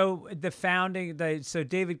 So the founding, so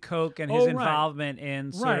David Koch and his involvement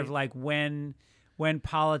in sort of like when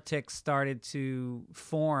politics started to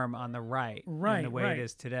form on the right in the way it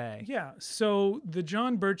is today. Yeah. So the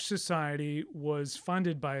John Birch Society was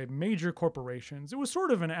funded by major corporations. It was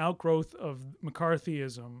sort of an outgrowth of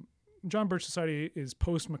McCarthyism. John Birch Society is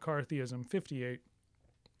post-McCarthyism, 58.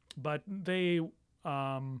 But they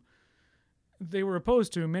were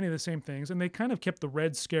opposed to many of the same things, and they kind of kept the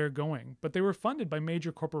Red Scare going. But they were funded by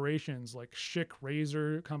major corporations like Schick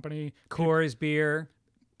Razor Company. Coors Beer.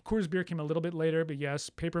 Coors Beer came a little bit later, but yes,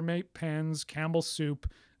 Papermate Pens, Campbell's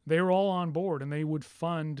Soup, they were all on board, and they would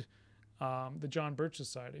fund the John Birch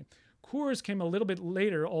Society. Coors came a little bit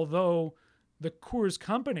later, although the Coors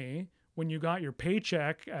Company, when you got your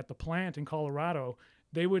paycheck at the plant in Colorado,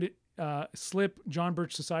 they would slip John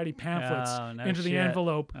Birch Society pamphlets into the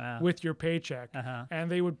envelope with your paycheck, and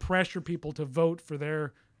they would pressure people to vote for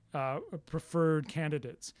their preferred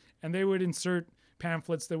candidates. And they would insert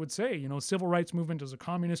pamphlets that would say, civil rights movement is a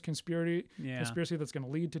communist conspiracy that's going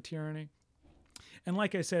to lead to tyranny. And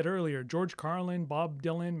like I said earlier, George Carlin, Bob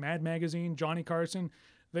Dylan, Mad Magazine, Johnny Carson,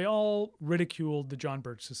 they all ridiculed the John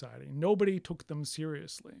Birch Society. Nobody took them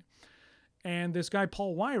seriously. And this guy,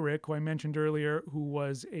 Paul Weyrich, who I mentioned earlier, who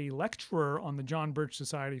was a lecturer on the John Birch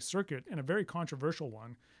Society circuit, and a very controversial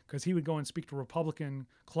one, because he would go and speak to Republican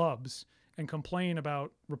clubs and complain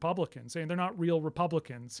about Republicans, saying they're not real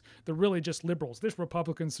Republicans. They're really just liberals. This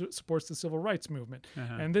Republican supports the civil rights movement,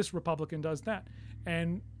 and this Republican does that.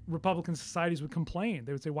 And Republican societies would complain.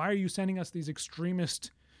 They would say, why are you sending us these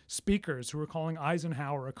extremist speakers who are calling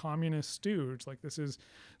Eisenhower a communist stooge? Like, this is...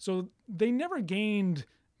 So they never gained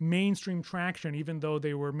mainstream traction, even though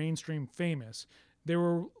they were mainstream famous. They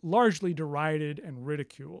were largely derided and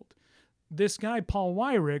ridiculed. This guy, Paul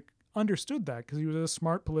Weyrich, understood that because he was a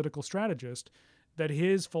smart political strategist, that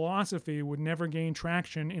his philosophy would never gain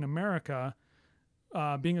traction in America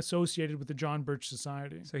being associated with the John Birch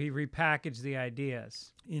Society. So he repackaged the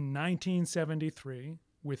ideas. In 1973,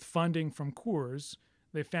 with funding from Coors,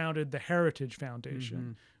 they founded the Heritage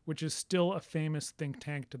Foundation, which is still a famous think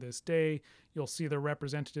tank to this day. You'll see their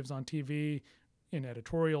representatives on TV, in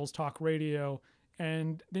editorials, talk radio,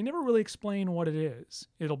 and they never really explain what it is.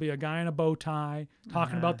 It'll be a guy in a bow tie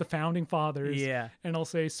talking about the founding fathers, and it'll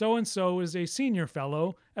say, so-and-so is a senior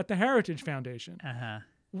fellow at the Heritage Foundation.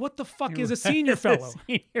 What the fuck is a senior fellow?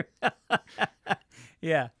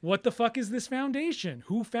 Yeah. What the fuck is this foundation?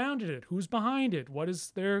 Who founded it? Who's behind it? What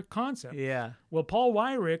is their concept? Yeah. Well, Paul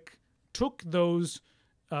Weyrich took those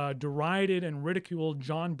derided and ridiculed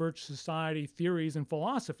John Birch Society theories and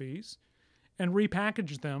philosophies and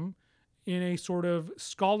repackaged them in a sort of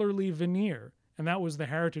scholarly veneer, and that was the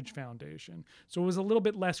Heritage Foundation. So it was a little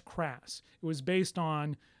bit less crass. It was based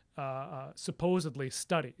on supposedly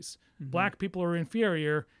studies. Black people are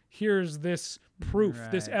inferior. Here's this proof,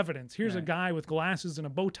 this evidence. Here's a guy with glasses and a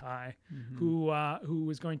bow tie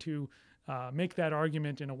who is going to make that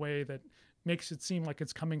argument in a way that makes it seem like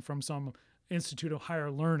it's coming from some Institute of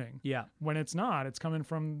Higher Learning. Yeah. When it's not. It's coming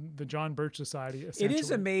from the John Birch Society, essentially. It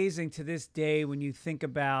is amazing to this day when you think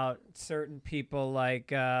about certain people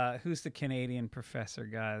like, who's the Canadian professor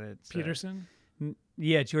guy? That's Peterson?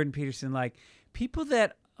 Yeah, Jordan Peterson. Like, people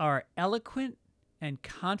that are eloquent and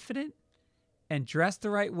confident and dressed the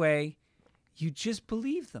right way, you just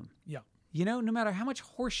believe them. Yeah. You know, no matter how much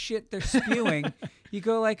horse shit they're spewing, you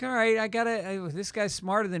go like, all right, this guy's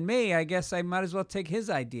smarter than me. I guess I might as well take his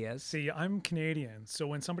ideas. See, I'm Canadian, so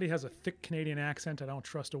when somebody has a thick Canadian accent, I don't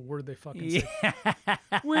trust a word they fucking say.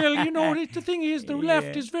 Well, you know, the thing is, the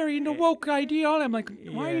left is very into woke ideal. I'm like,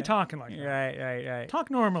 why are you talking like that? Right. Talk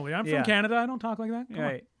normally. I'm from Canada. I don't talk like that. Come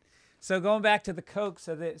on. So going back to the Coke,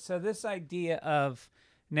 so this idea of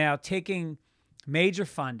now taking major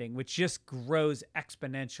funding, which just grows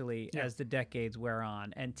exponentially as the decades wear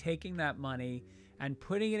on, and taking that money and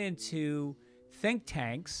putting it into think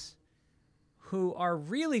tanks who are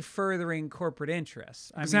really furthering corporate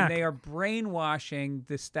interests. I mean, they are brainwashing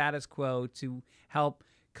the status quo to help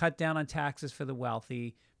cut down on taxes for the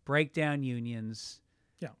wealthy, break down unions.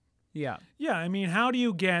 Yeah. I mean, how do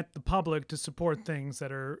you get the public to support things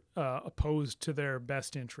that are opposed to their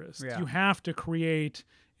best interests? You have to create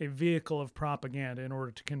a vehicle of propaganda in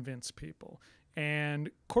order to convince people. And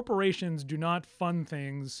corporations do not fund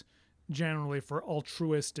things generally for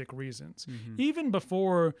altruistic reasons. Even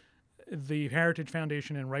before the Heritage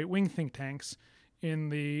Foundation and right-wing think tanks, in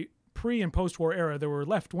the pre- and post-war era, there were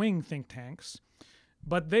left-wing think tanks,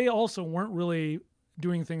 but they also weren't really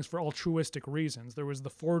doing things for altruistic reasons. There was the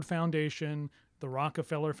Ford Foundation, the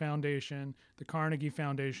Rockefeller Foundation, the Carnegie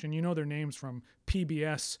Foundation. You know their names from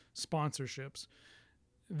PBS sponsorships.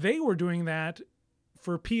 They were doing that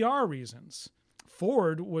for PR reasons.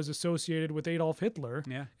 Ford was associated with Adolf Hitler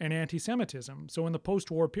and anti-Semitism. So in the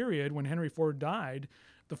post-war period, when Henry Ford died,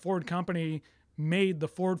 the Ford company made the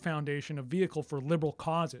Ford Foundation a vehicle for liberal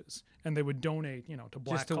causes, and they would donate, to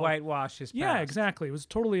black just to whitewash his past. Yeah, exactly. It was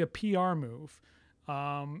totally a PR move.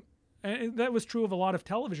 And that was true of a lot of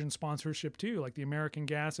television sponsorship too, like the American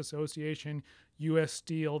Gas Association, U.S.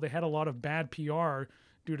 Steel. They had a lot of bad PR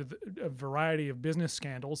due to a variety of business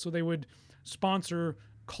scandals. So they would sponsor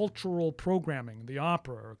cultural programming, the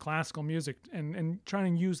opera or classical music, and try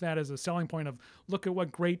and use that as a selling point of, look at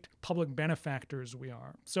what great public benefactors we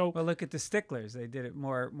are. So, well, look at the Sticklers. They did it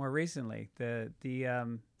more recently. The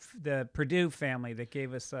Purdue family that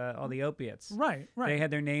gave us all the opiates. Right. They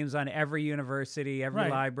had their names on every university, every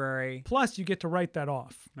library. Plus, you get to write that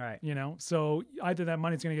off. Right. So either that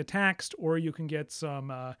money's going to get taxed, or you can get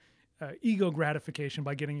some ego gratification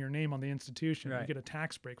by getting your name on the institution. You get a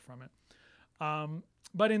tax break from it.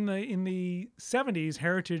 But in the 70s,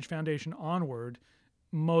 Heritage Foundation onward,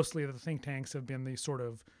 mostly the think tanks have been these sort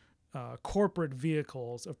of corporate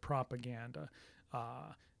vehicles of propaganda.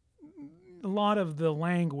 A lot of the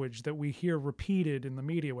language that we hear repeated in the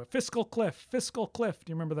media with fiscal cliff. Do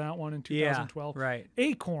you remember that one in 2012? Yeah, right.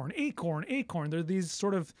 Acorn. They're these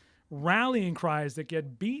sort of rallying cries that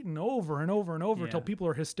get beaten over and over and over until people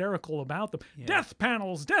are hysterical about them. Death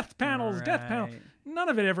panels, death panels, death panels. None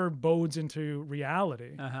of it ever bodes into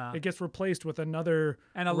reality. It gets replaced with another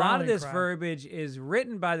And a lot of this verbiage is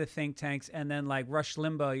written by the think tanks, and then like Rush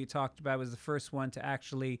Limbaugh, you talked about, was the first one to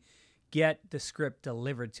actually get the script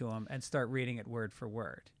delivered to him and start reading it word for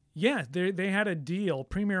word. Yeah, they had a deal.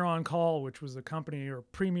 Premier On Call, which was a company, or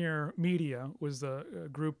Premier Media was the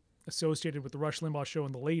group associated with the Rush Limbaugh show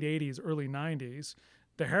in the late 80s, early 90s.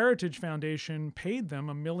 The Heritage Foundation paid them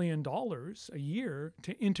 $1 million a year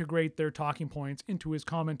to integrate their talking points into his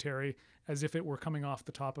commentary as if it were coming off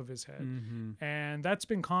the top of his head. And that's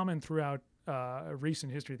been common throughout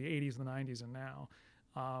recent history, the 80s, the 90s, and now.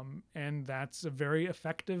 And that's a very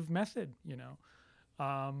effective method, you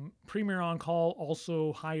know. Premier On Call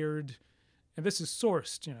also hired... And this is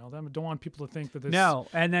sourced, you know. I don't want people to think that this... No,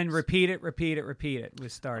 and then repeat it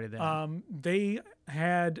was started then. They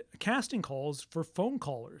had casting calls for phone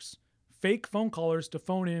callers, fake phone callers to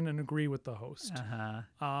phone in and agree with the host.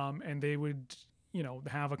 And they would, you know,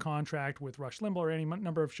 have a contract with Rush Limbaugh or any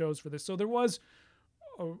number of shows for this. So there was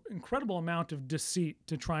an incredible amount of deceit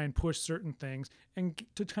to try and push certain things and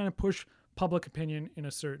to kind of push public opinion in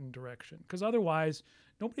a certain direction. Because otherwise...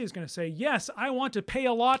 nobody's going to say, yes, I want to pay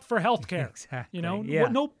a lot for healthcare. Exactly. You know,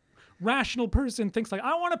 no rational person thinks like,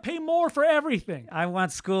 I want to pay more for everything. I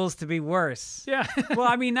want schools to be worse. Yeah. Well,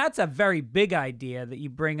 I mean, that's a very big idea that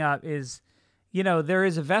you bring up is, you know, there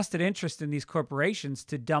is a vested interest in these corporations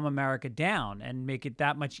to dumb America down and make it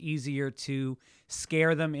that much easier to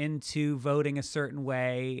scare them into voting a certain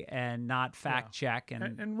way and not fact check.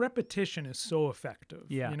 And repetition is so effective,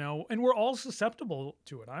 you know, and we're all susceptible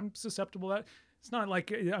to it. I'm susceptible to that. It's not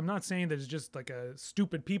like, I'm not saying that it's just like a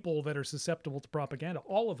stupid people that are susceptible to propaganda.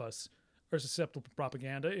 All of us are susceptible to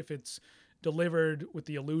propaganda if it's delivered with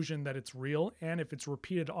the illusion that it's real, and if it's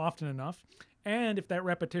repeated often enough, and if that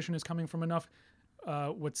repetition is coming from enough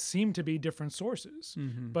what seem to be different sources.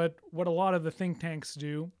 But what a lot of the think tanks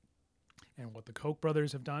do, and what the Koch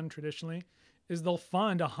brothers have done traditionally, is they'll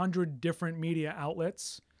fund 100 different media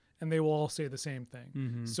outlets, and they will all say the same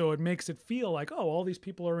thing. So it makes it feel like, oh, all these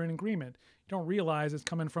people are in agreement. You don't realize it's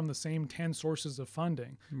coming from the same 10 sources of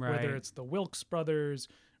funding, whether it's the Wilkes brothers,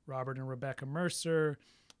 Robert and Rebecca Mercer,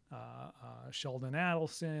 Sheldon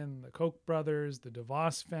Adelson, the Koch brothers, the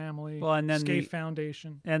DeVos family, and then Scaife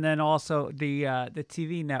Foundation. And then also the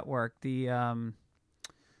TV network, they own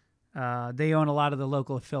a lot of the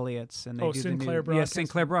local affiliates, and they do Sinclair Broadcasting. Yeah,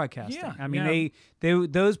 Sinclair Broadcasting. Yeah, I mean,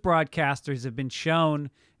 those broadcasters have been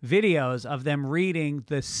shown videos of them reading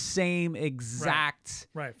the same exact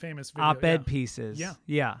famous video, op-ed pieces.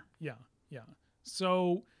 Yeah.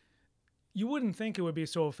 So you wouldn't think it would be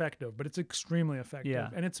so effective, but it's extremely effective. Yeah.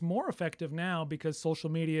 And it's more effective now because social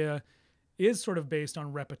media is sort of based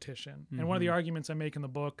on repetition. And one of the arguments I make in the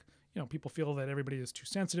book, you know, people feel that everybody is too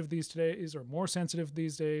sensitive these days, or more sensitive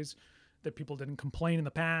these days, that people didn't complain in the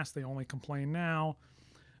past, they only complain now.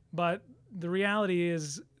 But the reality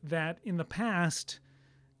is that in the past,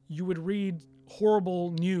 you would read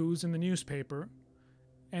horrible news in the newspaper,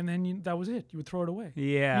 and then that was it. You would throw it away.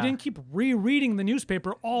 Yeah. You didn't keep rereading the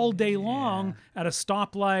newspaper all day long at a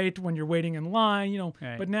stoplight when you're waiting in line, you know.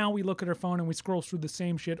 Right. But now we look at our phone and we scroll through the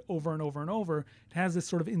same shit over and over and over. It has this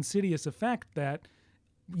sort of insidious effect that,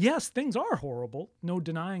 yes, things are horrible. No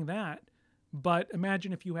denying that. But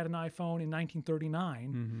imagine if you had an iPhone in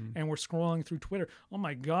 1939 and we're scrolling through Twitter. Oh,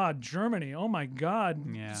 my God, Germany. Oh, my God,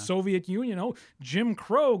 Soviet Union. Oh, Jim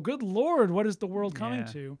Crow. Good Lord, what is the world coming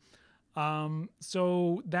to?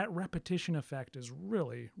 So that repetition effect is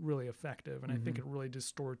really, really effective. And I think it really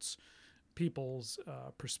distorts people's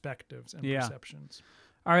perspectives and perceptions.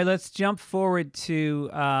 All right, let's jump forward to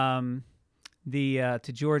to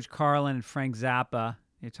George Carlin and Frank Zappa.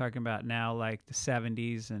 You're talking about now like the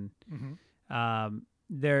 70s and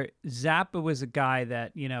Zappa was a guy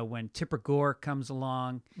that, you know, when Tipper Gore comes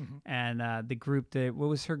along and the group, what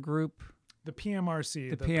was her group? The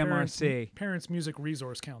PMRC. The PMRC. Parents Music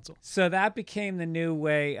Resource Council. So that became the new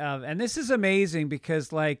way of, and this is amazing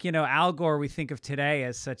because, like, you know, Al Gore we think of today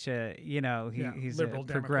as such a, you know, he's liberal a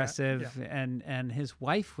progressive, and his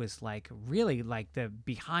wife was like really like the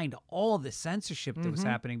behind all the censorship that was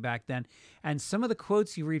happening back then. And some of the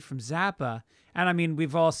quotes you read from Zappa, and I mean,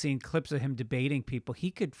 we've all seen clips of him debating people. He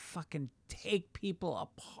could fucking take people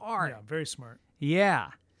apart. Yeah, very smart. Yeah.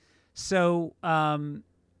 So,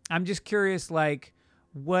 I'm just curious, like,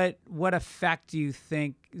 what effect do you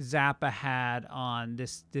think Zappa had on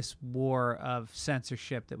this war of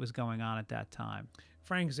censorship that was going on at that time?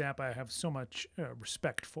 Frank Zappa, I have so much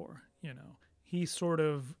respect for. You know, he sort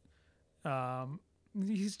of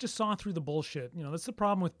he's just saw through the bullshit. You know, that's the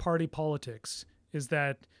problem with party politics, is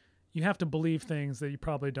that you have to believe things that you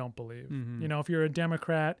probably don't believe. You know, if you're a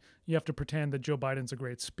Democrat, you have to pretend that Joe Biden's a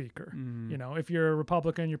great speaker. You know, if you're a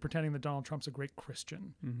Republican, you're pretending that Donald Trump's a great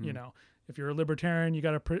Christian. You know, if you're a libertarian, you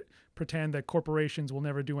got to pretend that corporations will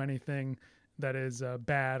never do anything that is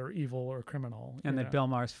bad or evil or criminal. And that Bill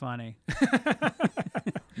Maher's funny.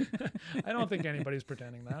 I don't think anybody's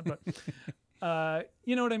pretending that, but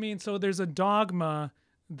you know what I mean? So there's a dogma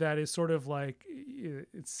that is sort of like,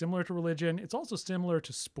 it's similar to religion. It's also similar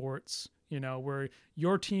to sports, you know, where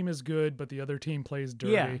your team is good, but the other team plays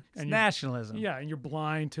dirty. Yeah, it's nationalism. Yeah, and you're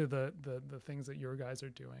blind to the things that your guys are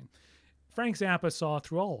doing. Frank Zappa saw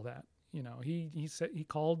through all of that. You know, he said, he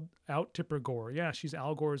called out Tipper Gore. Yeah, she's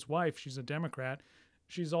Al Gore's wife. She's a Democrat.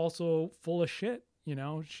 She's also full of shit. You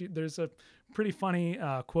know, there's a pretty funny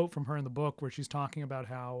quote from her in the book where she's talking about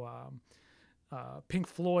how Pink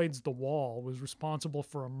Floyd's The Wall was responsible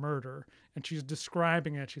for a murder, and she's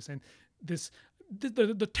describing it. She's saying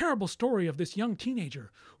the terrible story of this young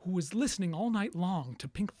teenager who was listening all night long to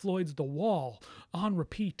Pink Floyd's The Wall on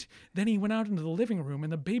repeat. Then he went out into the living room,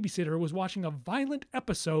 and the babysitter was watching a violent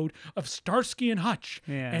episode of Starsky and Hutch,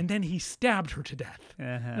 and then he stabbed her to death.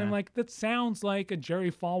 And I'm like, that sounds like a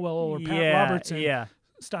Jerry Falwell or Pat Robertson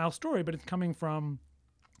style story, but it's coming from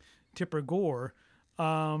Tipper Gore.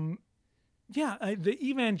 The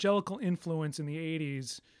evangelical influence in the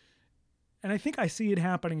 80s, and I think I see it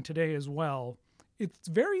happening today as well, it's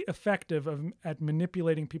very effective at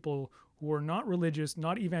manipulating people who are not religious,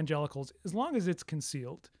 not evangelicals, as long as it's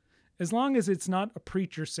concealed. As long as it's not a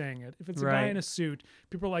preacher saying it. If it's a guy in a suit,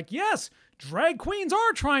 people are like, yes, drag queens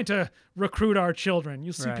are trying to recruit our children.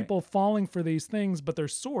 You'll see people falling for these things, but their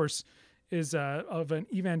source is of an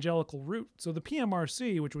evangelical root. So the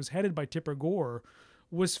PMRC, which was headed by Tipper Gore,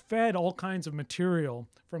 was fed all kinds of material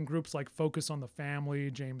from groups like Focus on the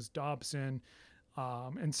Family, James Dobson,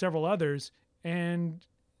 and several others. And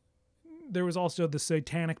there was also the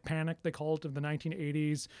satanic panic, they call it, of the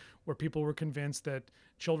 1980s, where people were convinced that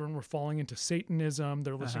children were falling into Satanism.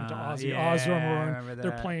 They're listening to Ozzy Osbourne.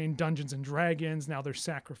 They're playing Dungeons and Dragons. Now they're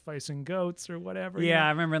sacrificing goats or whatever. Yeah, I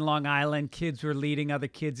remember in Long Island, kids were leading other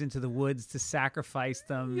kids into the woods to sacrifice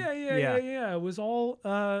them. Yeah. It was all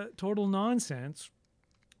total nonsense.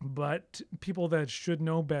 But people that should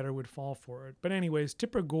know better would fall for it. But anyways,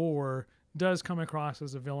 Tipper Gore does come across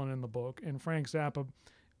as a villain in the book. And Frank Zappa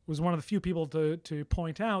was one of the few people to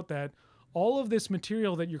point out that all of this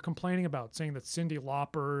material that you're complaining about, saying that Cyndi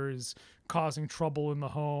Lauper is causing trouble in the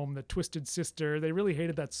home, that Twisted Sister, they really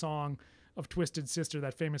hated that song of Twisted Sister,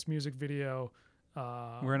 that famous music video.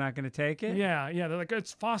 We're not going to take it? Yeah. They're like,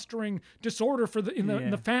 it's fostering disorder in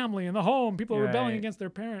the family, in the home. People are rebelling against their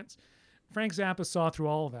parents. Frank Zappa saw through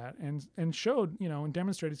all of that and showed, you know, and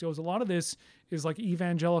demonstrated, he goes, a lot of this is like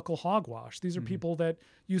evangelical hogwash. These are people that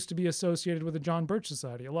used to be associated with the John Birch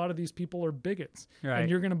Society. A lot of these people are bigots. And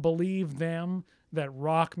you're going to believe them that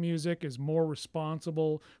rock music is more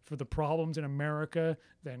responsible for the problems in America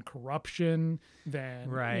than corruption, than,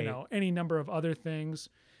 you know, any number of other things.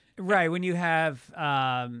 Right. When you have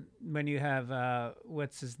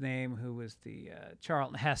what's his name, who was the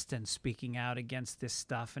Charlton Heston speaking out against this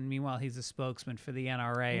stuff, and meanwhile he's a spokesman for the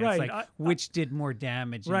NRA. And it's like, which did more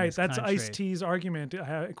damage? In this that's country? Ice-T's argument.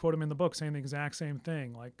 I quote him in the book saying the exact same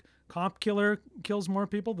thing. Like, Cop Killer kills more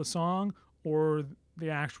people, the song, or the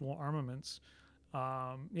actual armaments.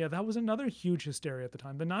 That was another huge hysteria at the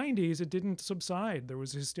time. The 90s, it didn't subside. There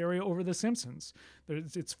was hysteria over The Simpsons.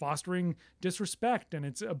 It's fostering disrespect, and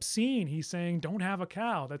it's obscene. He's saying, don't have a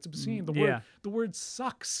cow. That's obscene. The word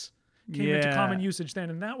sucks came into common usage then,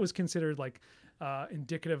 and that was considered like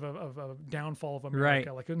indicative of a downfall of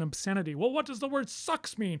America, like an obscenity. Well, what does the word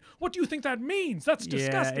sucks mean? What do you think that means? That's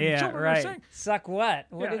disgusting. Children are saying. Suck what?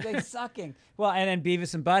 What are they sucking? Well, and then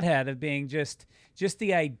Beavis and Butthead of being just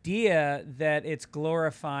the idea that it's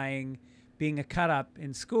glorifying being a cut-up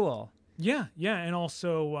in school. Yeah, and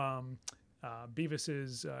also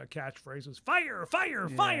Beavis's catchphrase was fire, fire,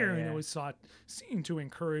 fire, and it was seen to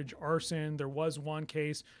encourage arson. There was one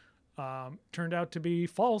case turned out to be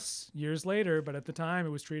false years later, but at the time it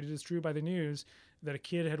was treated as true by the news, that a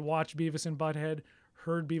kid had watched Beavis and Butthead,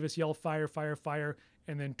 heard Beavis yell fire, fire, fire,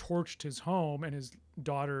 and then torched his home, and his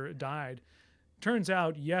daughter died. Turns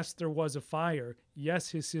out, yes, there was a fire. Yes,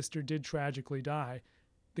 his sister did tragically die.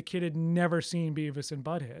 The kid had never seen Beavis and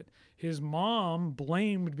Butthead. His mom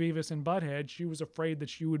blamed Beavis and Butthead. She was afraid that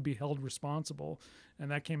she would be held responsible, and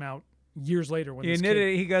that came out years later. When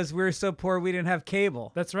he goes, we were so poor we didn't have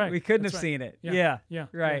cable. That's right. We couldn't have seen it. Yeah.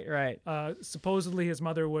 Right. Supposedly his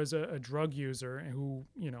mother was a drug user who,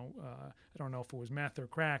 I don't know if it was meth or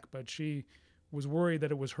crack, but she was worried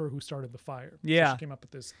that it was her who started the fire. Yeah. So she came up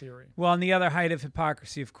with this theory. Well, and the other height of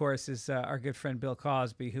hypocrisy, of course, is our good friend Bill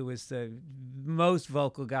Cosby, who was the most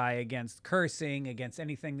vocal guy against cursing, against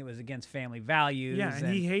anything that was against family values. Yeah,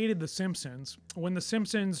 and he hated The Simpsons. When The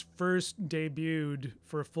Simpsons first debuted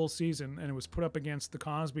for a full season and it was put up against The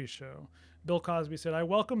Cosby Show, Bill Cosby said, I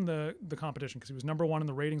welcome the competition, because he was number one in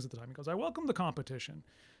the ratings at the time. He goes, I welcome the competition.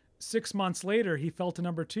 6 months later, he fell to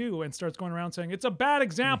number 2 and starts going around saying, it's a bad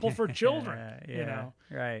example for children. Yeah, you know?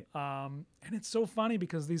 Right. And it's so funny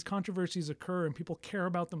because these controversies occur and people care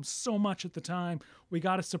about them so much at the time. We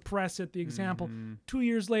got to suppress it. The example, 2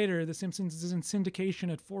 years later, The Simpsons is in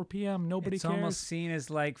syndication at 4 p.m. Nobody it's cares. It's almost seen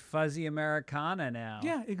as like fuzzy Americana now.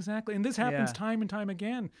 Yeah, exactly. And this happens time and time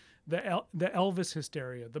again. The Elvis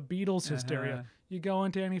hysteria, the Beatles hysteria. You go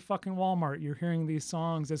into any fucking Walmart, you're hearing these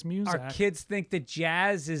songs as music. Our kids think that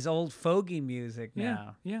jazz is old fogey music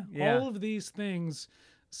now. Yeah. All of these things.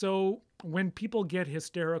 So when people get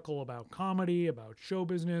hysterical about comedy, about show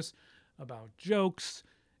business, about jokes,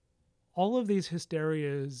 all of these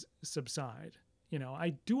hysterias subside. You know,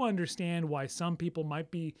 I do understand why some people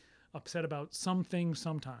might be upset about some things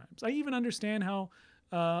sometimes. I even understand how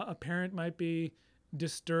a parent might be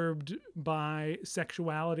disturbed by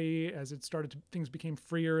sexuality as things became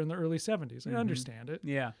freer in the early 70s. I understand it.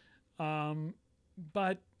 Yeah.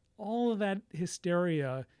 But all of that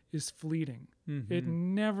hysteria is fleeting. It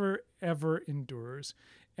never, ever endures.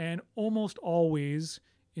 And almost always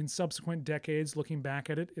in subsequent decades, looking back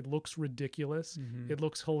at it, it looks ridiculous. It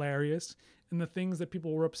looks hilarious. And the things that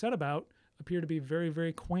people were upset about appear to be very,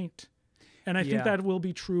 very quaint. And I think that will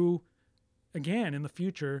be true again in the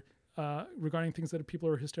future regarding things that people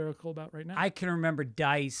are hysterical about right now. I can remember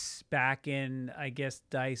Dice back in, I guess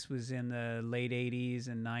Dice was in the late 80s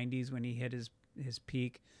and 90s when he hit his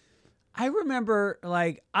peak. I remember,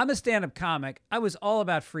 like, I'm a stand-up comic. I was all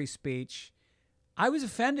about free speech. I was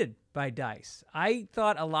offended by Dice. I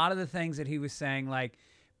thought a lot of the things that he was saying, like,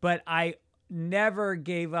 but I never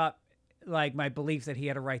gave up, like, my belief that he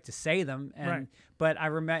had a right to say them. And but I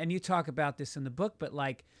remember, and you talk about this in the book, but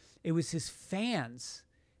like, it was his fans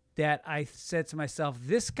that I said to myself,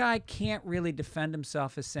 this guy can't really defend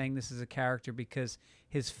himself as saying this is a character, because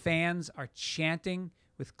his fans are chanting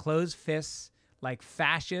with closed fists like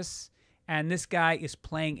fascists, and this guy is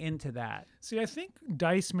playing into that. See, I think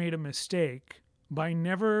Dice made a mistake by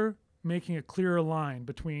never making a clearer line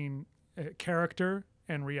between character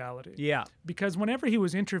and reality. Yeah. Because whenever he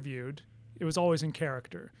was interviewed, it was always in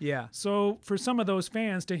character. Yeah. So for some of those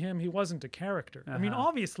fans, to him, he wasn't a character. I mean,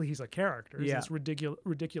 obviously he's a character. He's this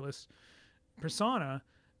ridiculous persona,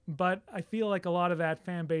 but I feel like a lot of that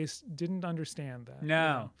fan base didn't understand that. No.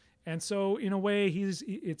 You know? And so in a way,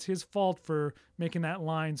 it's his fault for making that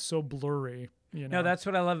line so blurry. You know? No, that's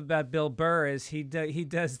what I love about Bill Burr is he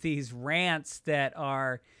does these rants that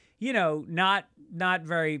are, you know, not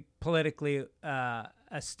very politically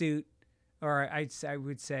astute, or I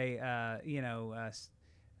would say, you know,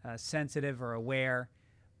 sensitive or aware.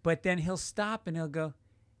 But then he'll stop and he'll go,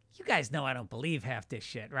 you guys know I don't believe half this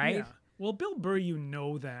shit, right? Yeah. Well, Bill Burr, you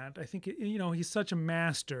know that. I think, you know, he's such a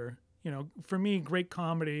master. You know, for me, great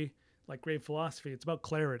comedy, like great philosophy, it's about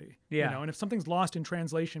clarity. Yeah. You know, and if something's lost in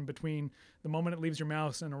translation between the moment it leaves your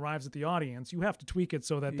mouth and arrives at the audience, you have to tweak it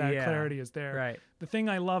so that clarity is there. Right. The thing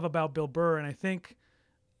I love about Bill Burr, and I think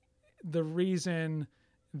the reason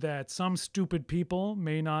that some stupid people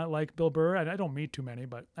may not like Bill Burr, I don't meet too many,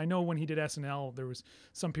 but I know when he did SNL, there was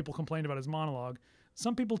some people complained about his monologue.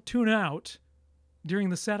 Some people tune out during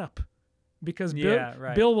the setup. Because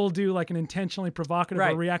Bill will do like an intentionally provocative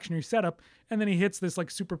or reactionary setup, and then he hits this like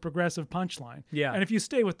super progressive punchline. Yeah. And if you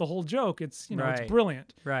stay with the whole joke, it's, you know, it's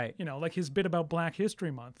brilliant. Right. You know, like his bit about Black History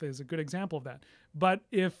Month is a good example of that. But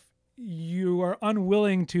if you are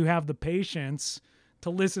unwilling to have the patience to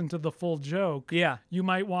listen to the full joke, you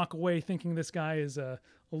might walk away thinking this guy is a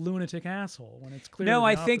lunatic asshole when it's clear. No,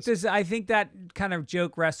 I think that kind of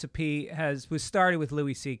joke recipe was started with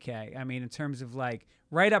Louis C.K. I mean, in terms of like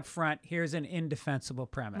right up front, here's an indefensible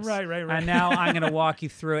premise. Right. And now I'm going to walk you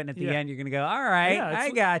through it, and at the end, you're going to go, all right, I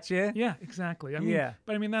got you. Yeah, exactly. I mean,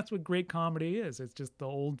 but I mean, that's what great comedy is. It's just the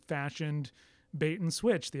old-fashioned bait and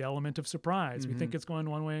switch, the element of surprise. We think it's going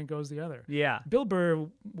one way and goes the other. Yeah. Bill Burr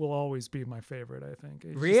will always be my favorite, I think.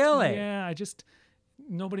 Really?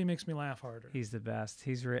 Nobody makes me laugh harder. He's the best.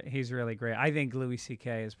 He's really great. I think Louis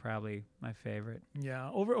C.K. is probably my favorite. Yeah.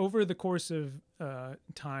 Over the course of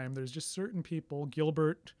time, there's just certain people,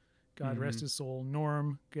 Gilbert, God rest his soul,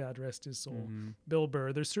 Norm, God rest his soul, Bill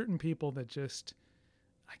Burr, there's certain people that just,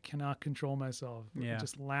 I cannot control myself.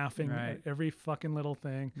 Just laughing at every fucking little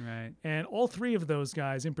thing. Right. And all three of those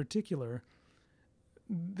guys in particular,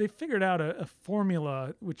 they figured out a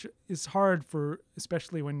formula which is hard for,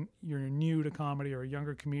 especially when you're new to comedy or a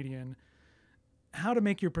younger comedian, how to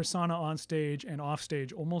make your persona on stage and off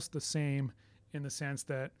stage almost the same, in the sense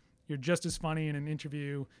that you're just as funny in an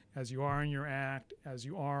interview as you are in your act, as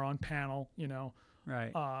you are on panel, you know.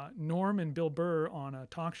 Right. Norm and Bill Burr on a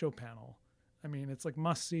talk show panel. I mean, it's like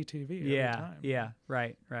must-see TV every time. Yeah,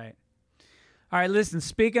 right. All right, listen,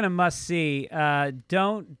 speaking of must-see,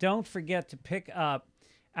 don't forget to pick up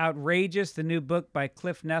Outrageous, the new book by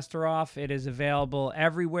Kliph Nesteroff. It is available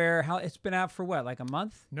everywhere. It's been out for what, like a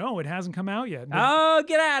month? No, it hasn't come out yet. Oh,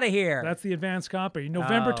 get out of here. That's the advanced copy.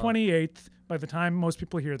 November 28th. By the time most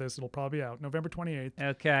people hear this, it'll probably be out. November 28th.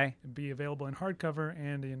 Okay. It'll be available in hardcover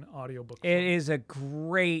and in audiobook form. It is a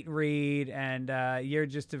great read, and you're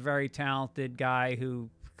just a very talented guy who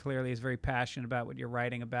clearly is very passionate about what you're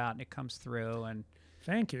writing about, and it comes through. And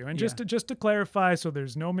thank you. And just to clarify, so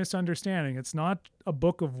there's no misunderstanding, it's not a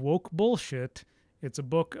book of woke bullshit. It's a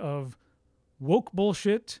book of woke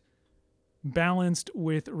bullshit balanced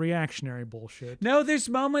with reactionary bullshit. No, there's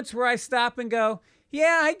moments where I stop and go,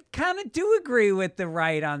 yeah, I kind of do agree with the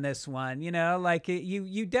right on this one. You know, like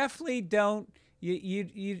you definitely don't.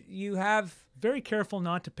 You have very careful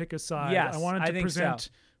not to pick a side. Yes, I wanted to so.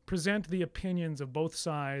 present the opinions of both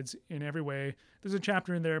sides in every way. There's a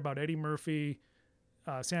chapter in there about Eddie Murphy,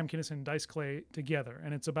 Sam Kinison, and Dice Clay together,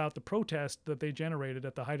 and it's about the protest that they generated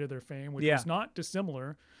at the height of their fame, which was not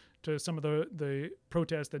dissimilar to some of the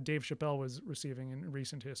protests that Dave Chappelle was receiving in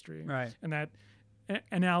recent history. Right. And that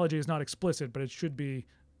analogy is not explicit, but it should be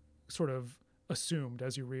sort of assumed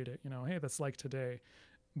as you read it. You know, hey, that's like today.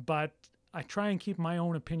 But I try and keep my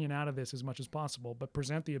own opinion out of this as much as possible, but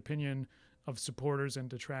present the opinion of supporters and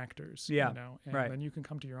detractors. Yeah. You know, and then you can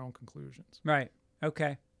come to your own conclusions. Right.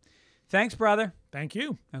 Okay. Thanks, brother. Thank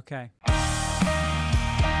you. Okay.